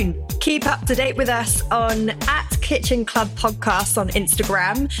soon. Keep up to date with us on @Kitchen Club Podcast on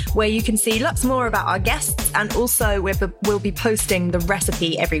Instagram, where you can see lots more about our guests, and also we'll be posting the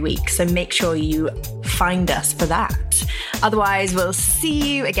recipe every week, so make sure you find us for that. Otherwise, we'll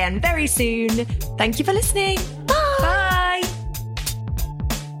see you again very soon. Thank you for listening. Bye. Bye.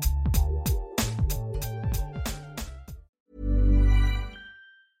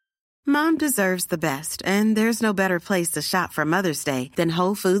 Mom deserves the best, and there's no better place to shop for Mother's Day than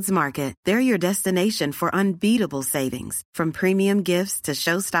Whole Foods Market. They're your destination for unbeatable savings, from premium gifts to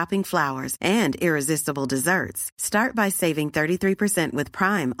show-stopping flowers and irresistible desserts. Start by saving 33% with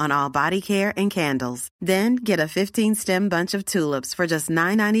Prime on all body care and candles. Then get a 15-stem bunch of tulips for just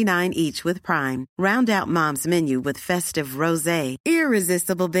 $9.99 each with Prime. Round out Mom's menu with festive rosé,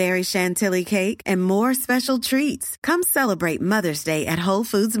 irresistible berry chantilly cake, and more special treats. Come celebrate Mother's Day at Whole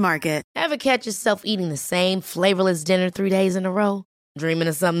Foods Market. Ever catch yourself eating the same flavorless dinner 3 days in a row? Dreaming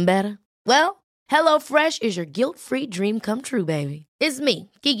of something better? Well, HelloFresh is your guilt-free dream come true, baby. It's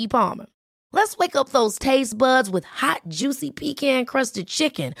me, Keke Palmer. Let's wake up those taste buds with hot, juicy pecan-crusted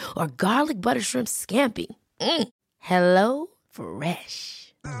chicken or garlic butter shrimp scampi. Hello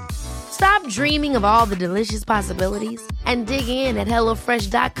Fresh. Stop dreaming of all the delicious possibilities and dig in at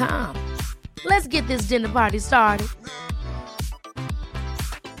HelloFresh.com. Let's get this dinner party started.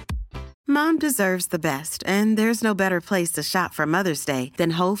 Mom deserves the best, and there's no better place to shop for Mother's Day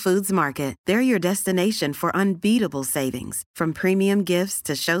than Whole Foods Market. They're your destination for unbeatable savings, from premium gifts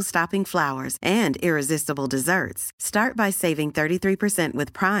to show-stopping flowers and irresistible desserts. Start by saving 33%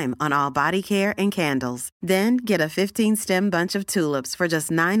 with Prime on all body care and candles. Then get a 15-stem bunch of tulips for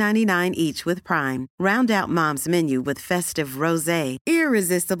just $9.99 each with Prime. Round out Mom's menu with festive rosé,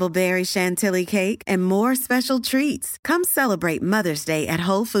 irresistible berry chantilly cake, and more special treats. Come celebrate Mother's Day at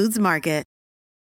Whole Foods Market.